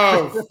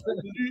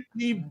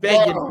 absolutely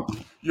begging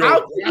it.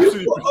 How can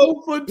you put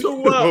open to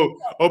work? No,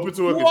 open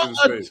to work what is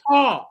insane. A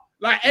tar.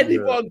 Like,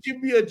 anyone, give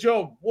me a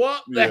job.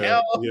 What the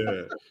hell?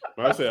 Yeah.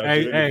 I say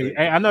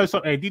hey, I know. So,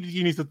 hey,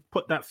 DDG needs to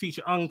put that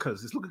feature on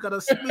because it's looking kind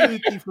of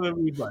spooky for the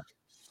read.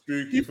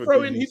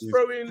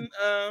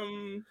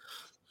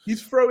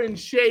 He's throwing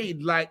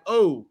shade. Like,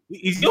 oh,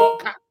 he's your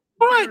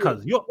right,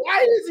 cuz.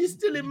 Why is he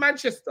still in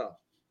Manchester?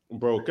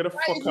 Bro, get the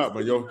fuck out,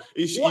 man. Yo,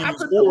 his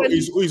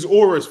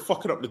aura is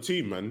fucking up the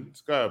team, man.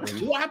 This guy,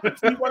 man. What happened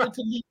to he wanted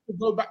to leave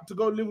to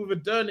go live with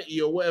Eternity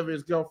or whatever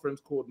his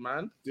girlfriend's called,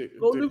 man?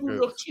 Go live with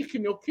your chick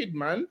and your kid,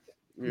 man.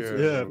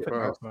 Yeah,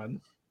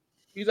 man.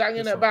 He's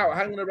hanging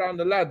around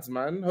the lads,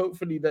 man.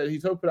 Hopefully that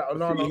he's hoping that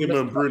Onana. Him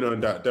and Bruno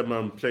and that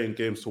man playing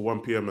games till 1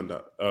 p.m. and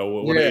that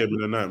 1 a.m. in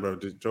the night, bro.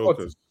 The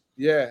jokers.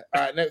 Yeah.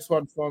 All right, next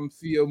one from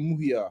Theo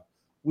Muhia.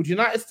 Would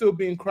United still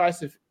be in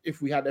crisis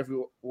if we had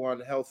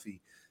everyone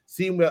healthy?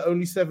 Seeing we're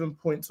only 7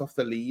 points off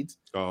the lead,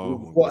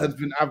 with what has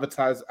been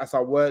advertised as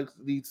our worst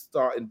lead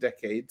start in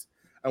decades,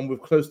 and with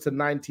close to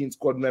 19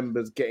 squad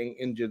members getting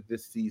injured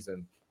this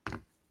season.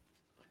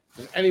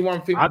 Does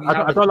anyone think? I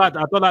don't like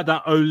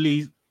that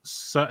only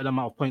certain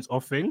amount of points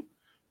off thing,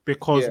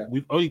 because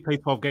we've only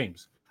played 12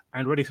 games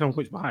and already 7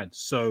 points behind.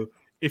 So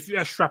if you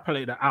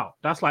extrapolate that out,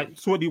 that's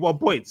like 21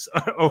 points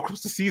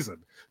across the season.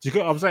 Do you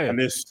get what I'm saying? And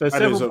there's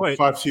 7 points.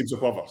 5 teams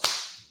above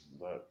us.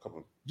 Come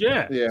on.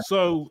 Yeah.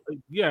 So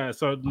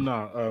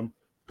no,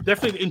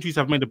 definitely the injuries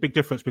have made a big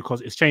difference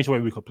because it's changed the way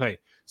we could play.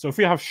 So if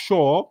we have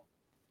Shaw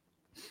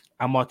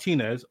and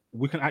Martinez,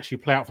 we can actually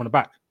play out from the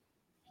back.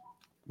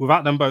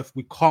 Without them both,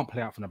 we can't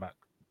play out from the back.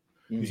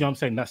 You see what I'm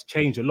saying? That's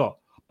changed a lot.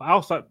 But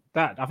outside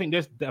that, I think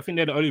they're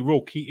the only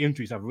real key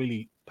injuries that have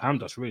really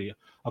hammed us. Really,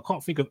 I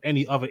can't think of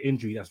any other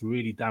injury that's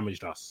really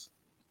damaged us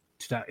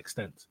to that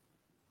extent.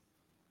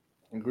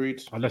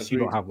 Agreed. Unless you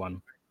don't have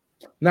one.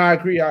 No, I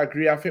agree.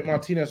 I think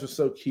Martinez was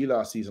so key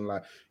last season.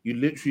 Like, you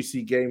literally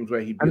see games where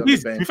he'd be on the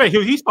bench. To be fair,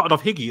 he started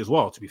off Higgy as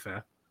well, to be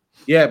fair.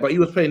 Yeah, but he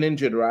was playing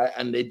injured, right?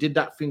 And they did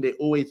that thing they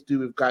always do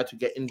with guys who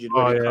get injured.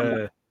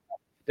 They're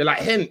like,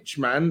 hench,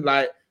 man.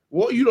 Like,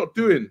 what are you not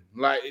doing?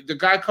 Like, the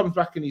guy comes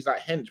back and he's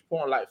like, hench,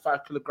 put on like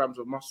 5 kilograms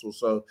of muscle.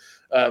 So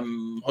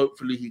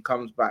hopefully he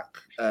comes back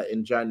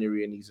in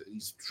January and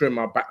he's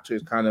trimmer back to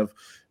his kind of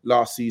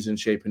last season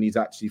shape and he's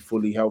actually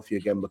fully healthy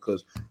again,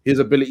 because his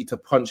ability to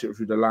punch it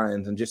through the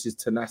lines and just his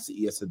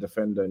tenacity as a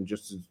defender and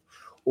just his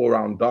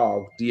all-round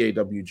dog,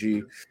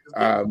 DAWG.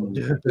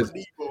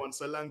 Debo and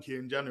Solanke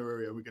in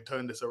January and we could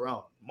turn this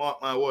around.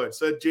 Mark my words.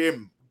 Sir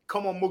Jim,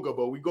 come on, MUGA,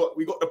 bro. We got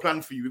the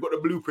plan for you. We got the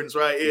blueprints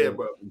right here,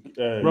 bro.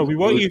 Bro, we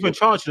weren't even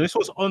charging. This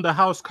was on the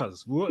house,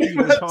 cuz. We weren't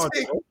even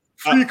charging.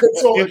 Free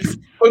consultants.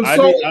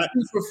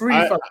 For free.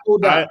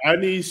 I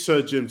need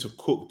Sir Jim to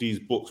cook these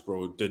books,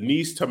 bro. The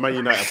Nice to Man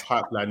United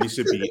pipeline needs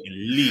to be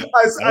elite.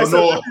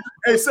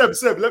 Hey,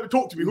 Seb, let me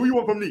talk to me. Who you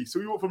want from Nice?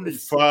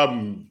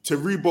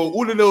 Taribo,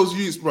 all of those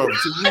youths, bro.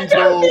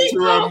 Taribo,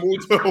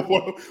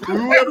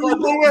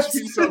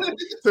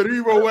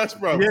 Taribo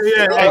West, bro.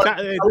 Yeah.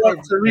 I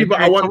want Taribo.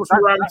 I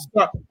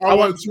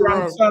want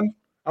Turam.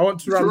 I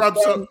want to run.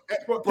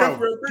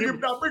 Bring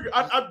him down. Bring it.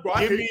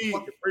 Give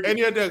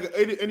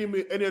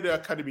me any of the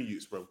academy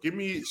youths, bro. Give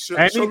me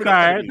any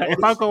guy that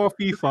if I go on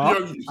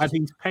FIFA and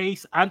his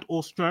pace and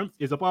or strength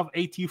is above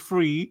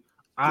 83,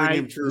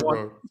 I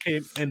want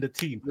him in the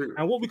team.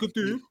 And what we could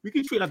do, we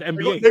can treat like the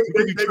NBA.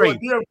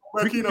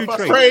 We can do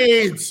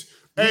trades.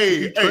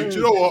 Hey, do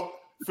you know what?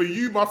 For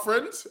you, my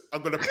friend,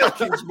 I'm gonna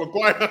package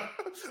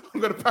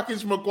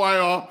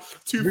Maguire.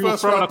 Two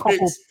first round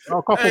picks. A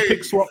couple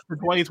pick swaps for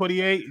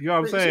 2028. You know what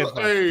I'm saying?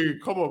 Hey,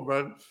 come on,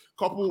 man.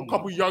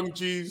 Couple young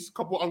G's,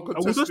 couple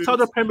uncontested. We'll just tell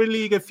the Premier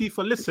League and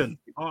FIFA, listen,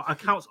 our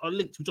accounts are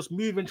linked. We just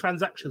moving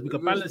transactions. We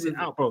can balance it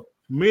out, bro.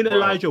 Me and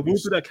Elijah will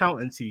do the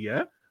accountancy,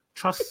 yeah?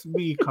 Trust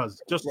me,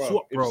 cuz. Just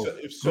swap, bro.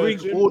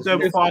 Bring all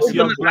them fast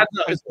young black.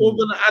 It's all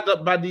gonna add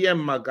up by the end,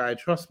 my guy.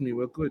 Trust me,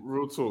 we're good.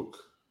 Real talk.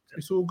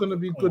 It's all gonna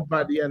be good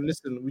by the end.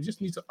 Listen, we just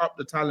need to up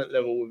the talent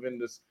level within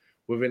this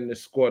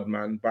squad,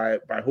 man, by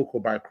hook or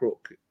by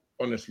crook.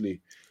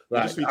 Honestly, we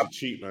just need to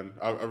cheat, man.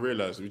 I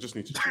realize we just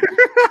need to cheat.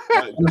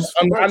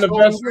 On the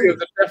anniversary of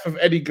the death of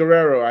Eddie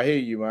Guerrero, I hear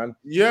you, man.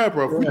 Yeah,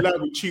 bro.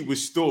 If we cheat, we're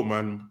still,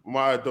 man.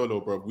 My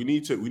idolo, bro. We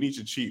need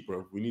to cheat,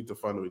 bro. We need to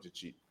find a way to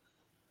cheat,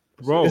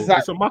 bro. It's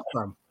a must,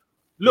 man.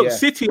 Look,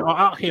 City are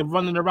out here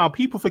running around.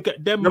 People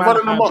forget them. They're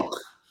running amok.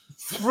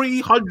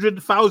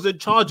 300,000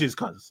 charges,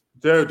 cuz.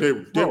 They're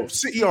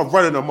City are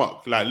running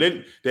amok. Like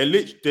they're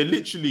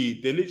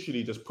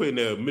literally just putting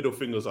their middle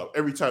fingers up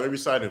every time, every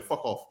signing.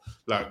 Fuck off,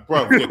 like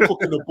bro. They're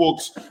cooking the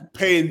books,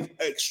 paying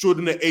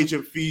extraordinary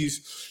agent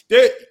fees.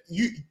 They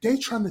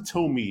trying to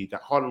tell me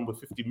that Haaland was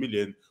 50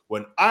 million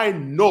when I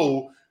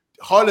know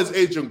Haaland's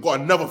agent got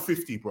another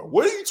 50, bro.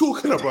 What are you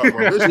talking about,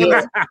 bro?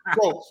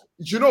 Bro,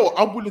 you know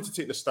I'm willing to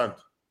take the stand.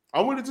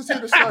 I'm willing to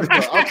take the stand, bro.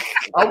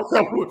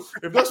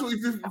 If that's what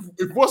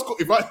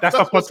that's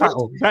the pod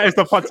title. That is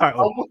the pod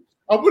title.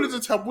 I'm willing to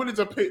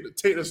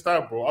take the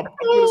stand, bro. I'm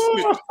gonna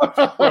switch.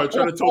 Bro,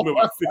 trying to tell me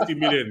about 50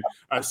 million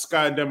and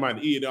skying them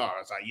and eating out. I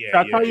was like,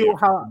 I tell you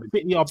how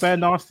City are bare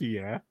nasty,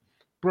 yeah,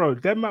 bro.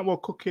 Them man were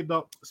cooking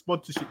up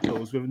sponsorship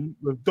deals with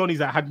Donnies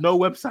that had no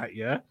website,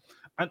 yeah.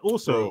 And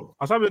also,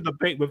 I was having a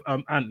debate with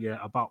Ant,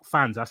 about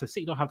fans. I said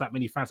City don't have that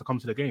many fans to come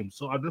to the game,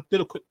 so I did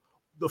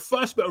the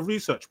first bit of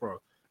research, bro.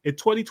 In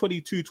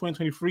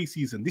 2022-2023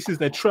 season, this is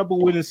their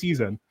treble winning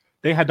season.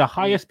 They had the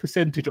highest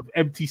percentage of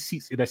empty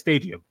seats in their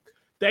stadium.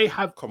 They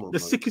have the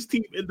sickest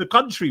team in the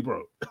country,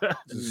 bro. They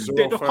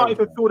can't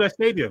even fill their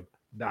stadium.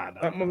 Nah.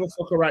 That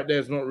motherfucker right there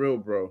is not real,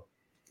 bro.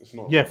 It's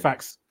not. Yeah,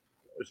 facts.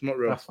 It's not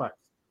real. That's facts.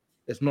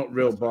 It's not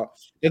real, but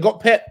they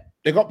got Pep.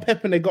 They got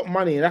Pep and they got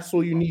money. And that's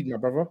all you need, my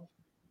brother.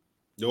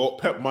 They got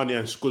Pep, money,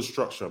 and good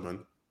structure,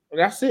 man.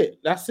 That's it.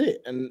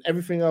 And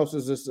everything else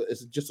is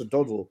just a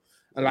doddle.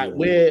 And like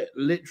we're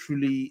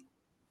literally,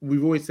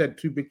 we've always said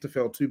too big to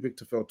fail.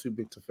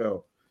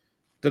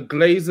 The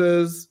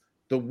Glazers,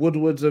 the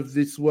Woodwards of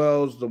this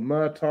world, the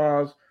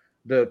Murtars,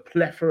 the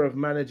plethora of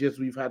managers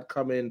we've had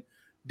come in.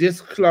 This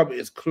club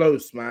is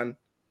close, man.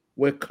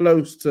 We're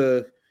close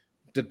to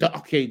the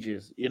dark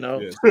ages, you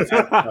know.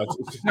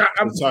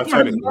 I'm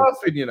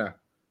laughing, you know.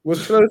 We're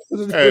close to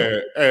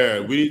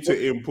the. We need to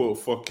import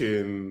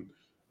fucking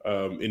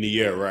in the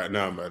year right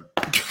now, man.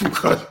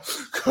 Because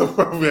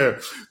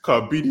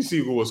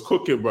BDC was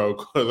cooking, bro.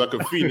 Because I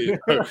can feel it.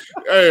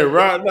 Hey,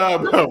 right now,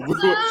 bro.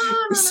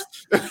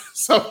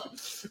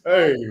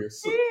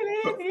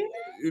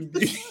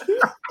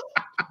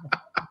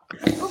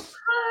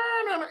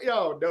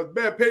 Yo, there was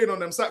bare pain on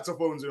them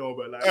saxophones, you know,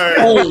 but like.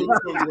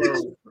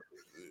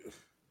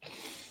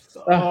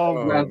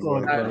 Oh my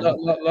God!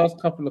 Last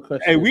couple of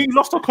questions. Hey, we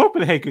lost to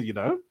Copenhagen, you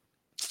know.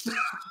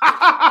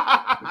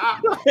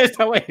 Is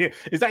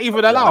that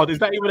even allowed? Is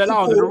that even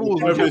allowed in the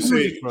rules?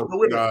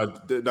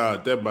 Nah,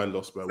 dead man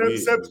lost, man.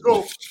 Seb's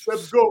go,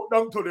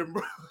 dunk to them,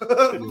 bro.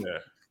 Yeah,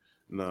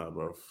 nah,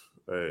 bro.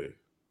 Hey,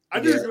 I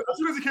knew as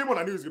soon as he came on,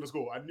 I knew he was gonna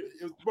score.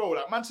 Bro,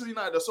 like Manchester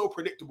United are so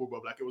predictable, bro.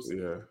 Like it was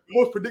the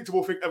most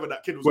predictable thing ever.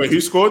 That kid was. Wait, who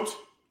scored?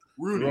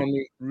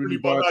 Rooney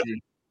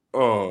Bargy.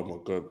 Oh my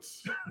God,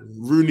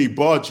 Rooney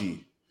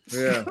Bargy.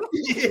 Yeah.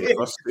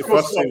 If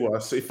I say what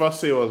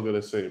I was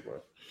gonna say,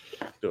 bro.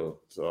 Oh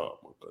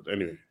my God.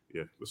 Anyway,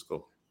 yeah, let's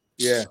go.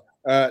 Yeah.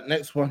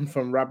 Next one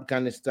from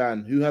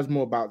Afghanistan. Who has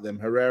more about them,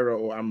 Herrera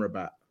or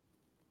Amrabat?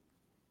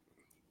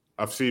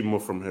 I've seen more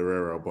from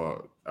Herrera,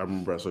 but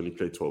Amrabat's only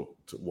played 12.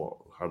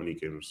 How many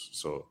games?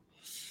 So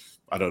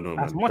I don't know,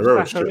 man. As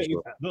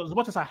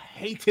much as I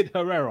hated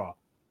Herrera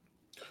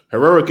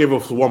gave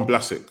us one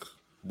Blasic.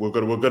 We're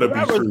gonna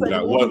be through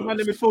like one. Like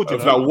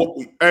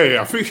what? Hey,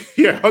 I think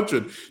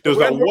 100. There was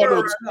like one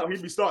or two.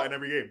 He'd be starting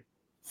every game.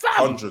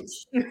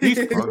 Hundreds.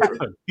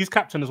 He's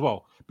captain as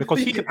well because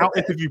he can out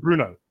interview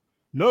Bruno.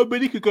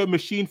 Nobody could go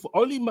machine for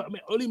only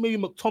maybe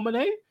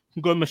McTominay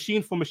can go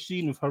machine for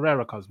machine with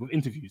Herrera with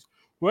interviews.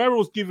 Herrera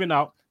was giving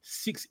out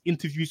 6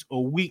 interviews a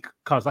week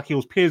like he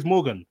was Piers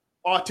Morgan.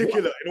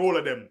 Articulate in all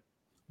of them,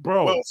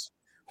 bro.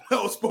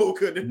 Well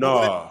spoken.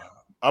 Nah.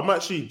 I'm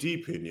actually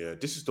deep in,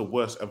 this is the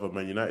worst ever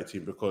Man United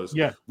team because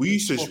we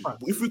used to,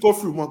 if we go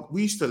through one,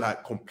 we used to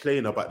like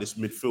complain about this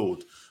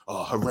midfield.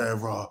 Oh,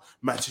 Herrera,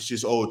 Matic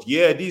is old.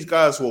 Yeah, these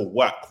guys were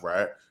whack,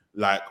 right?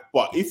 Like,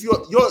 but if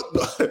you're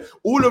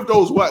all of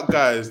those whack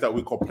guys that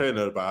we complain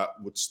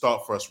about would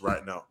start for us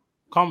right now.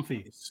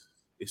 Comfy.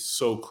 It's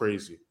so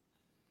crazy.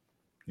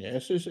 Yeah,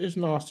 it's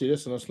nasty.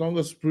 Listen, as long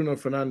as Bruno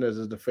Fernandes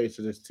is the face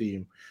of this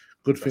team,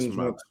 good things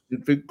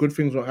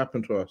won't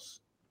happen to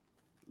us.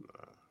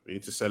 We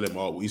need to sell him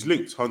out. He's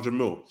linked 100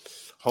 mil.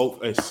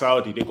 Hope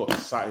Saudi, they got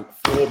something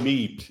for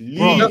me, please.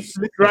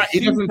 He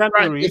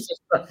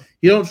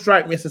don't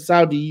strike me as a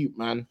Saudi youth,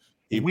 man.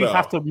 We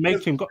have to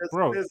make him go,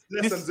 bro. There's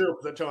less than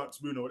 0% chance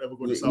Bruno would ever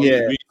go to Saudi.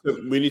 Yeah,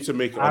 we need to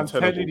make it. I'm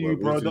telling you,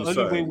 bro. The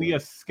only way we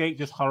escape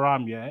this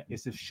haram,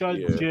 is if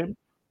Jim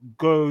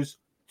goes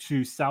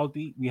to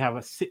Saudi. We have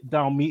a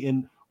sit-down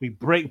meeting. We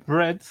break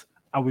bread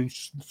and we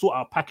sort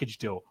out a package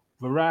deal.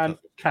 Varane,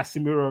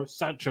 Casemiro,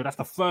 Sancho. That's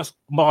the first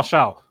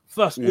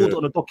first order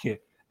on the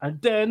docket,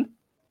 and then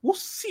we'll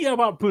see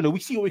about Bruno. We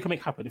see what we can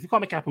make happen. If we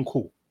can't make it happen,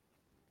 cool.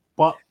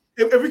 But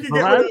if we can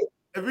Varane,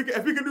 if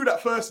we can do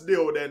that first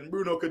deal, then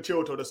Bruno could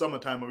chill till the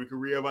summertime, and we can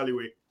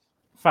reevaluate.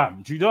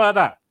 Fam, do you know like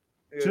that?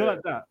 Do you know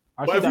like that?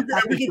 But if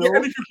we can get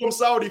anything from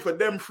Saudi for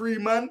them free,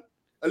 man,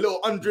 a little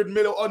 100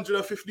 mil,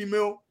 150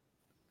 mil.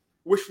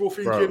 Wishful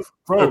thinking,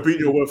 bro.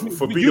 You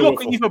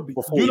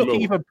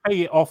can even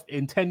pay it off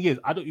in 10 years.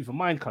 I don't even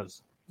mind,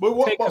 cuz. But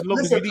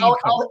listen,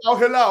 Al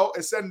Hilal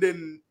is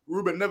sending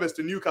Ruben Neves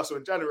to Newcastle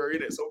in January,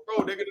 innit? So,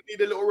 bro, they're gonna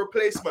need a little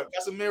replacement.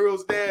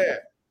 Casemiro's there.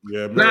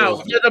 Yeah. Now,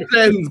 the other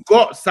player who's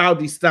got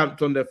Saudi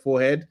stamped on their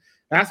forehead,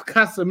 that's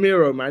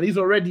Casemiro, man. He's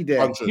already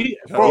there. He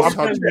is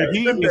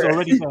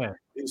already there.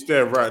 He's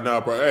there right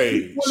now, bro.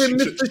 Hey, call him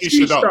Mr.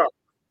 Shisha.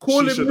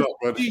 Call him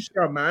Mr.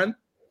 Shisha, man.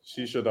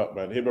 She shut up,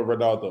 man. Him and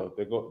Ronaldo,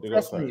 they got they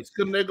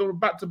go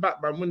back to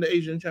back, man. Win the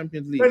Asian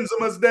Champions League.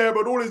 Benzema's there,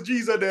 but all his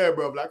G's are there,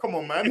 bro. Like, come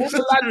on, man.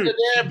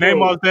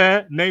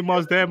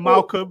 Neymar's there.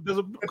 Malcolm. There's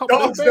a couple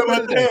of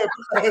them there.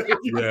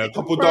 Yeah, a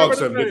couple dogs,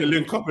 and they can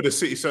link up in the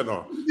city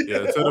centre.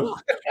 Yeah, for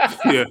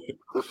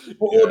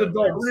all the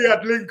dogs.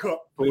 Riyadh link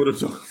up. For all the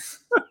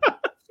dogs.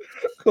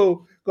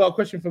 Cool. Got a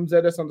question from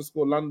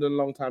ZS_London,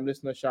 long time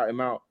listener. Shout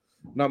him out.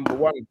 Number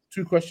 1,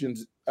 2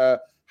 questions.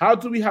 How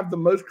do we have the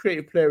most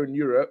creative player in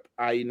Europe,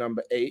 i.e.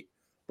 number 8,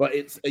 but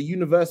it's a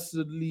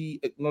universally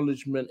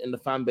acknowledgement in the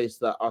fan base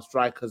that our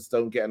strikers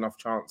don't get enough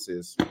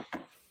chances?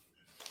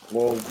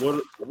 Well,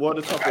 what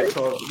are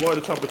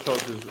the type of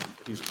chances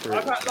he's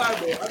creating? I can't lie,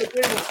 bro. At the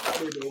game on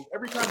Saturday, though,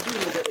 every time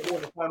Bruno get the ball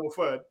in the final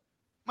third,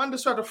 man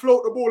just tried to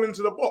float the ball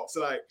into the box.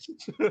 Like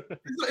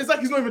it's like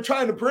he's not even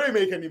trying to play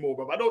make anymore,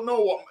 bro. I don't know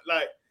what,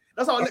 like,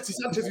 that's how Alexis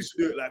Sanchez used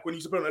to do it. Like when he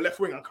used to play on the left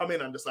wing and come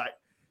in and just like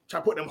try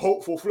to put them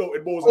hopeful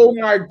floated balls. Oh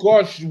my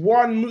gosh,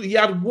 he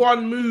had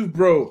one move,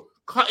 bro.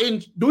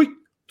 Cutting.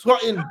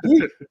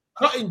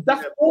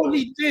 That's all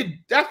he did.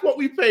 That's what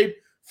we paid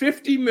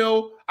 50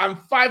 mil and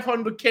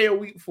 500k a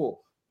week for.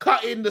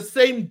 Cutting the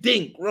same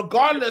dink,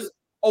 regardless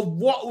of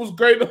what was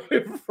going on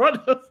in front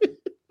of him.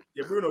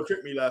 Yeah, Bruno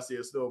tricked me last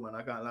year still, man.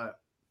 I can't lie.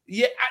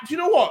 Yeah, do you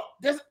know what?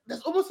 There's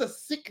almost a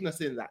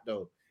sickness in that,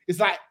 though. It's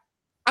like,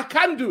 I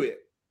can do it.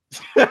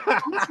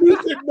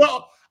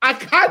 I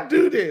can't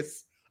do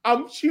this.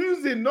 I'm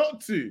choosing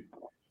not to.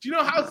 Do you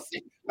know how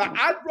sick? Like,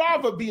 I'd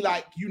rather be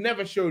like, you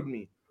never showed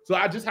me. So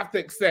I just have to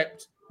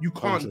accept you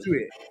can't do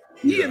it.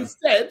 He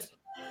instead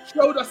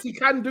showed us he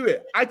can do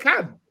it. I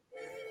can.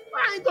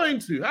 I ain't going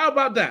to. How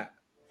about that?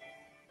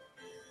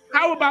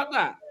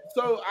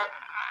 So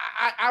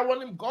I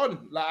want him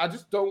gone. Like, I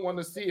just don't want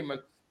to see him.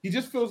 And he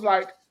just feels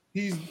like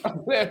he's a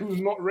player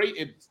who's not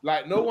rated.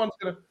 Like, no one's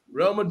going to...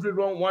 Real Madrid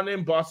won't want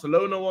him.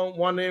 Barcelona won't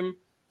want him.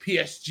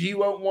 PSG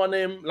won't want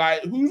him.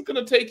 Like, who's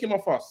going to take him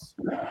off us?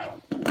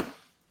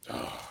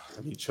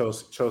 I need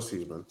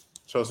Chelsea, man.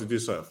 Chelsea do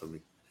something for me.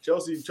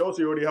 Chelsea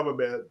already have a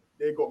bad.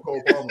 They got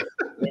Cole Palmer.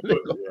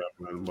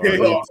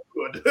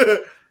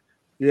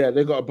 Yeah,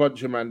 they got a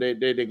bunch of, man.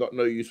 They got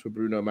no use for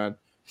Bruno, man.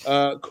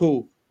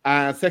 Cool.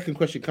 Second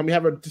question. Can we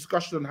have a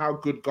discussion on how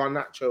good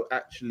Garnacho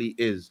actually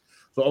is?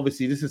 So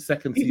obviously this is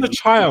second season. He's a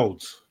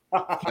child.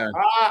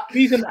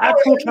 He's an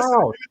actual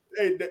child.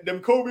 Hey, them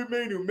Kobe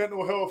Manu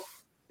mental health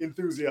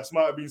enthusiasts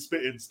might have been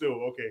spitting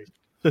still. Okay.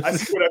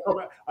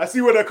 I see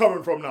where they're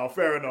coming from now.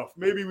 Fair enough.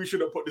 Maybe we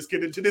shouldn't put this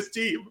kid into this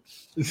team.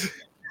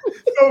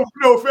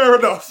 No, fair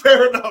enough.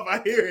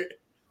 I hear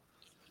it.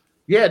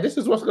 Yeah, this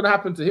is what's going to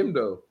happen to him,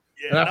 though.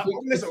 Yeah,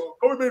 listen,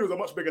 Kobe Manu was a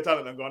much bigger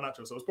talent than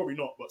Garnacho, so it's probably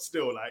not. But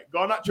still, like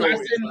Garnacho.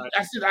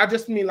 I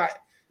just mean like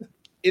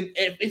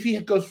if he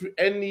goes through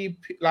any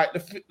like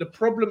the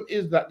problem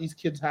is that these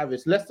kids have,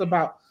 it's less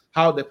about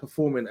how they're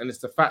performing, and it's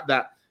the fact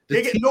that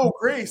they get no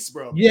grace,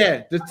 bro.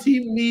 Yeah, the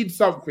team needs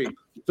something,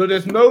 so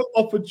there's no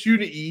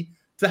opportunity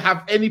to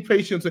have any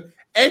patience.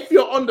 If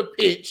you're on the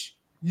pitch,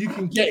 you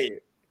can get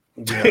it.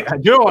 Yeah. Do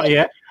you know what?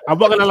 Yeah, I'm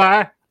not gonna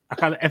lie. I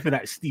kind of effing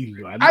that Steve,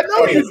 man. I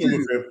know you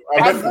do.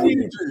 I'm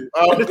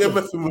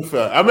effing with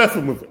her. I'm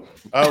effing with her.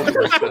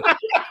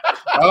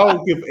 I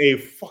don't give a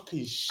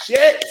fucking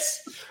shit.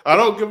 I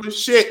don't give a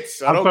shit.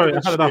 I've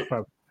had enough,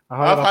 bro.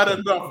 I've had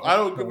enough. I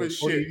don't give a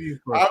shit.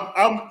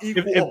 I'm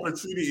equal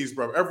opportunities,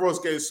 bro. Everyone's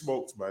getting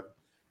smoked, man.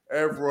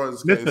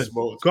 Everyone's getting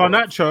smoked.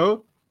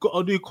 Garnacho got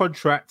a new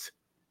contract,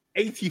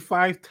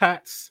 85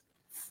 tats,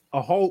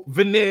 a whole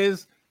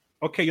veneers.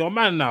 Okay, you're a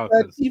man now,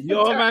 cuz.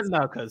 You're a man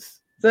now, cuz.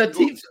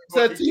 13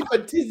 for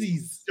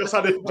tizzies. Just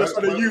had a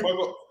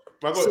you.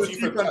 I got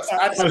teeth and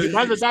tats.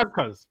 Man's a dad,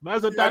 cuz.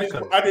 Man's a dad,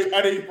 cuz.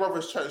 I did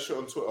brothers chat shit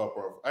on Twitter,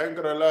 bro. I ain't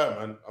gonna lie,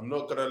 man. I'm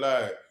not gonna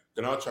lie.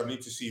 Garnacho, I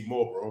need to see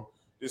more, bro.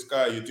 This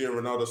guy, you're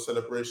doing Ronaldo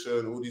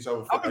celebration, all these other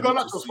things. I think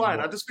Garnacho's fine.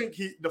 More. I just think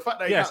the fact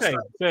that he can't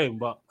strike,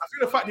 but I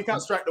think the fact he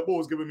can't strike the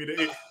ball is giving me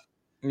the ick.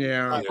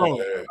 Yeah.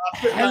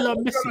 Hella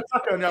missing.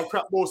 And have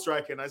crap ball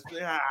striking. And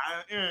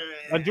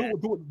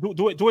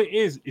do it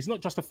is. It's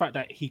not just the fact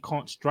that he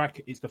can't strike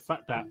it. It's the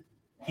fact that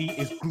he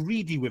is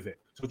greedy with it.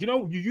 So you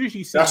know, you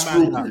usually see that's a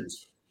man real.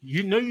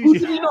 You know, who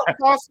did he not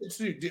pass it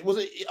to? Was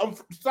it on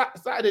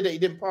Saturday that he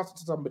didn't pass it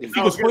to somebody? He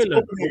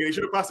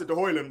should have passed it to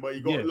Hoyland, but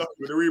he got lucky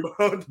with the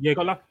rebound. Yeah,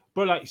 got lucky.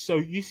 But like, so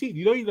you see,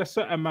 you know, there's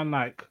certain man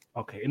like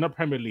in the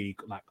Premier League,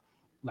 like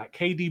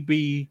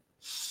KDB,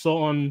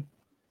 Son,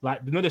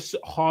 like you know, there's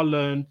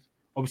Haaland,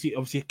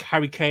 obviously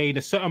Harry Kane.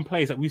 There's certain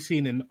players that we've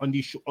seen on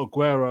these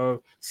Aguero,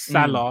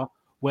 Salah,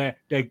 where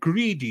they're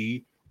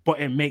greedy, but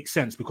it makes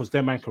sense because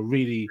their man can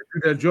really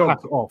do their job.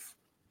 Pass it off.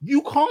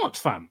 You can't,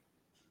 fam.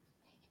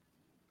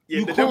 Yeah,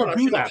 you can't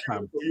do that,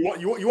 fam.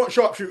 You want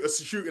sharpshooters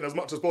shooting as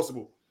much as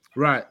possible,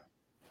 right?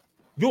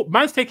 Your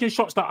man's taking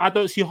shots that I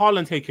don't see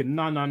Haaland taking.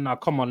 No.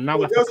 Come on, now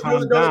we have to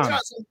calm down.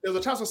 There was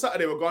a chance on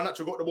Saturday where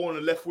Garnacho got the ball on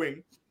the left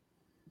wing,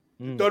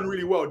 done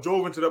really well,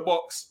 drove into the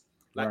box,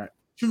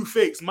 two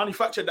fakes,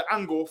 manufactured the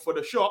angle for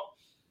the shot,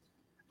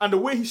 and the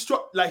way he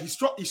struck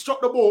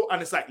the ball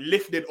and it's like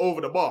lifted over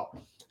the bar.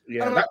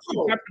 Yeah, that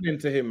keeps happening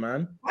to him,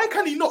 man. Why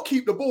can he not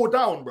keep the ball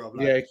down, bro?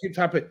 Yeah, it keeps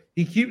happening.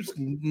 He keeps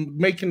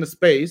making the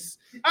space.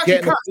 Actually,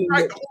 can't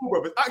strike the ball,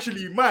 bro. It's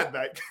actually mad,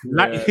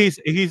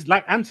 he's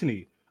like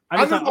Anthony.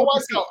 I'm gonna go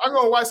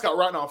White Scout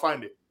right now and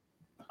find it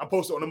and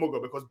post it on the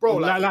MUGA because, bro,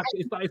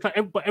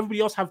 but everybody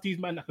else have these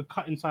men that could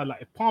cut inside.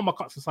 Like if Palmer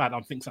cuts inside, I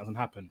think something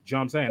happen. Do you know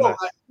what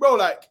I'm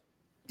saying?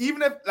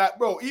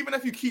 Even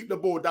if you keep the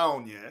ball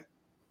down, yeah,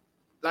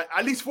 like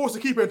at least force the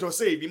keeper into a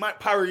save. You might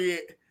parry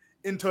it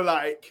into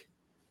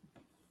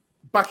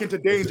back into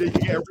danger. You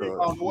can get a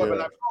rebound or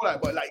whatever.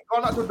 But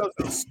Garnacho does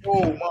this so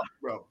much,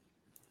 bro.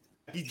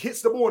 He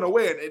hits the ball in a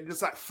way and it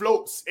just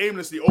floats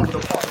aimlessly over the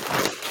park.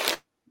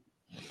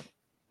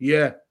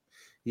 Yeah,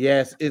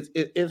 yes,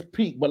 it's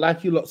peak. But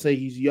like you lot say,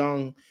 he's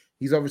young.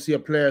 He's obviously a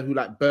player who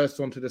burst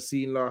onto the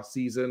scene last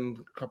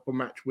season. A couple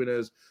match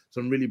winners,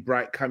 some really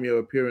bright cameo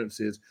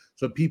appearances.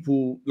 So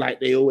people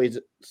they always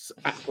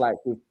act like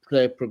with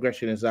player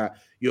progression is that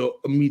you're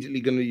immediately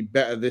going to be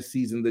better this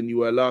season than you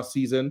were last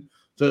season.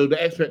 So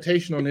the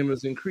expectation on him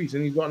has increased,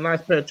 and he's got a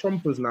nice pair of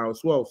chompers now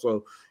as well.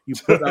 So you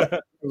put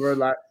that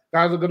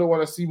guys are going to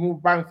want to see more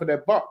bang for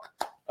their buck.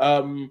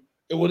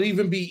 It would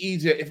even be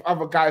easier if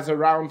other guys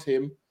around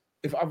him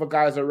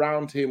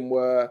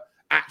were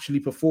actually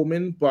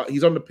performing, but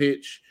he's on the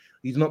pitch,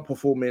 he's not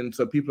performing,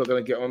 so people are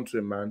going to get onto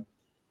him, man.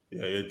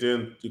 Yeah,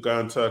 you're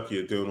going Turkey,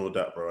 you're doing all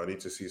that, bro. I need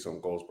to see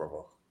some goals,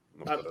 brother.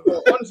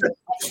 Honestly,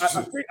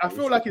 I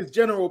feel like his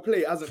general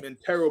play hasn't been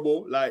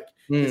terrible.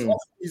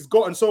 He's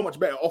gotten so much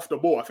better off the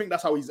ball. I think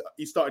that's how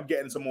he started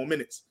getting some more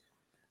minutes.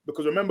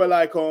 Because remember,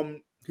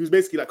 he was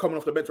basically coming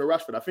off the bench for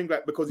Rashford. I think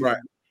because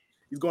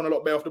he's gone a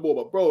lot better off the ball.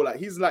 But bro,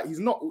 he's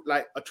not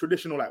a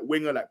traditional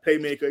winger,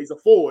 playmaker. He's a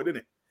forward, isn't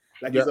it?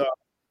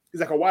 He's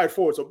like a wide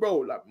forward. So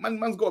bro,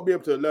 man's got to be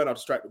able to learn how to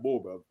strike the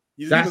ball, bro.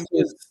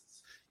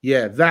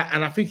 That,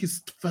 and I think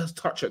his first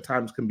touch at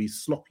times can be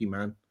sloppy,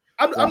 man.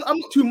 I'm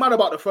not too mad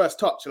about the first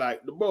touch.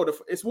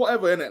 It's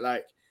whatever,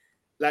 innit?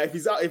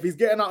 If he's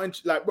getting out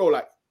and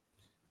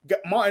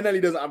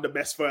Martinelli doesn't have the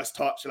best first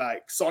touch.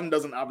 Son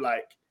doesn't have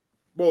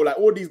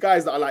all these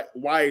guys that are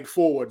wide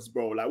forwards,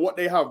 bro. What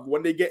they have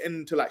when they get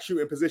into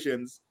shooting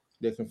positions,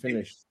 they can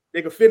finish.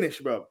 They can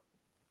finish, bro.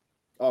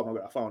 Oh my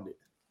god, I found it.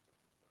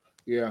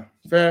 Yeah,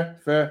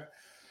 fair.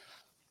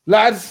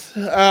 Lads,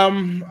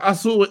 I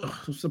saw it.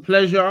 It's a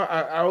pleasure.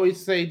 I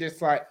always say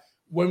this,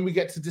 when we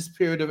get to this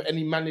period of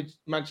any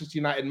Manchester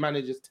United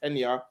manager's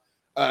tenure,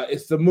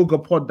 it's the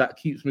MUGA pod that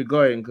keeps me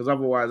going, because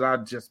otherwise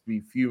I'd just be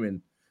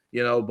fuming,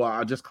 but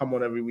I just come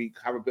on every week,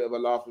 have a bit of a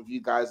laugh with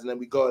you guys, and then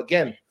we go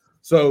again.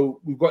 So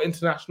we've got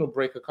international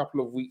break, a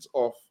couple of weeks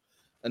off,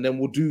 and then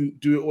we'll do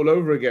it all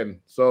over again.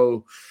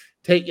 So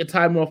take your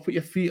time off, put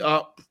your feet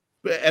up,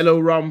 bit of LO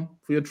rum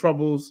for your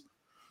troubles,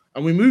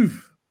 and we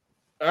move.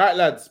 All right,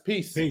 lads.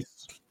 Peace.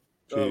 Peace.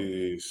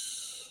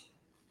 Peace.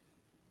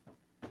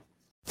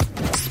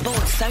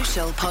 Sports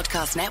Social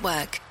Podcast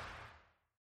Network.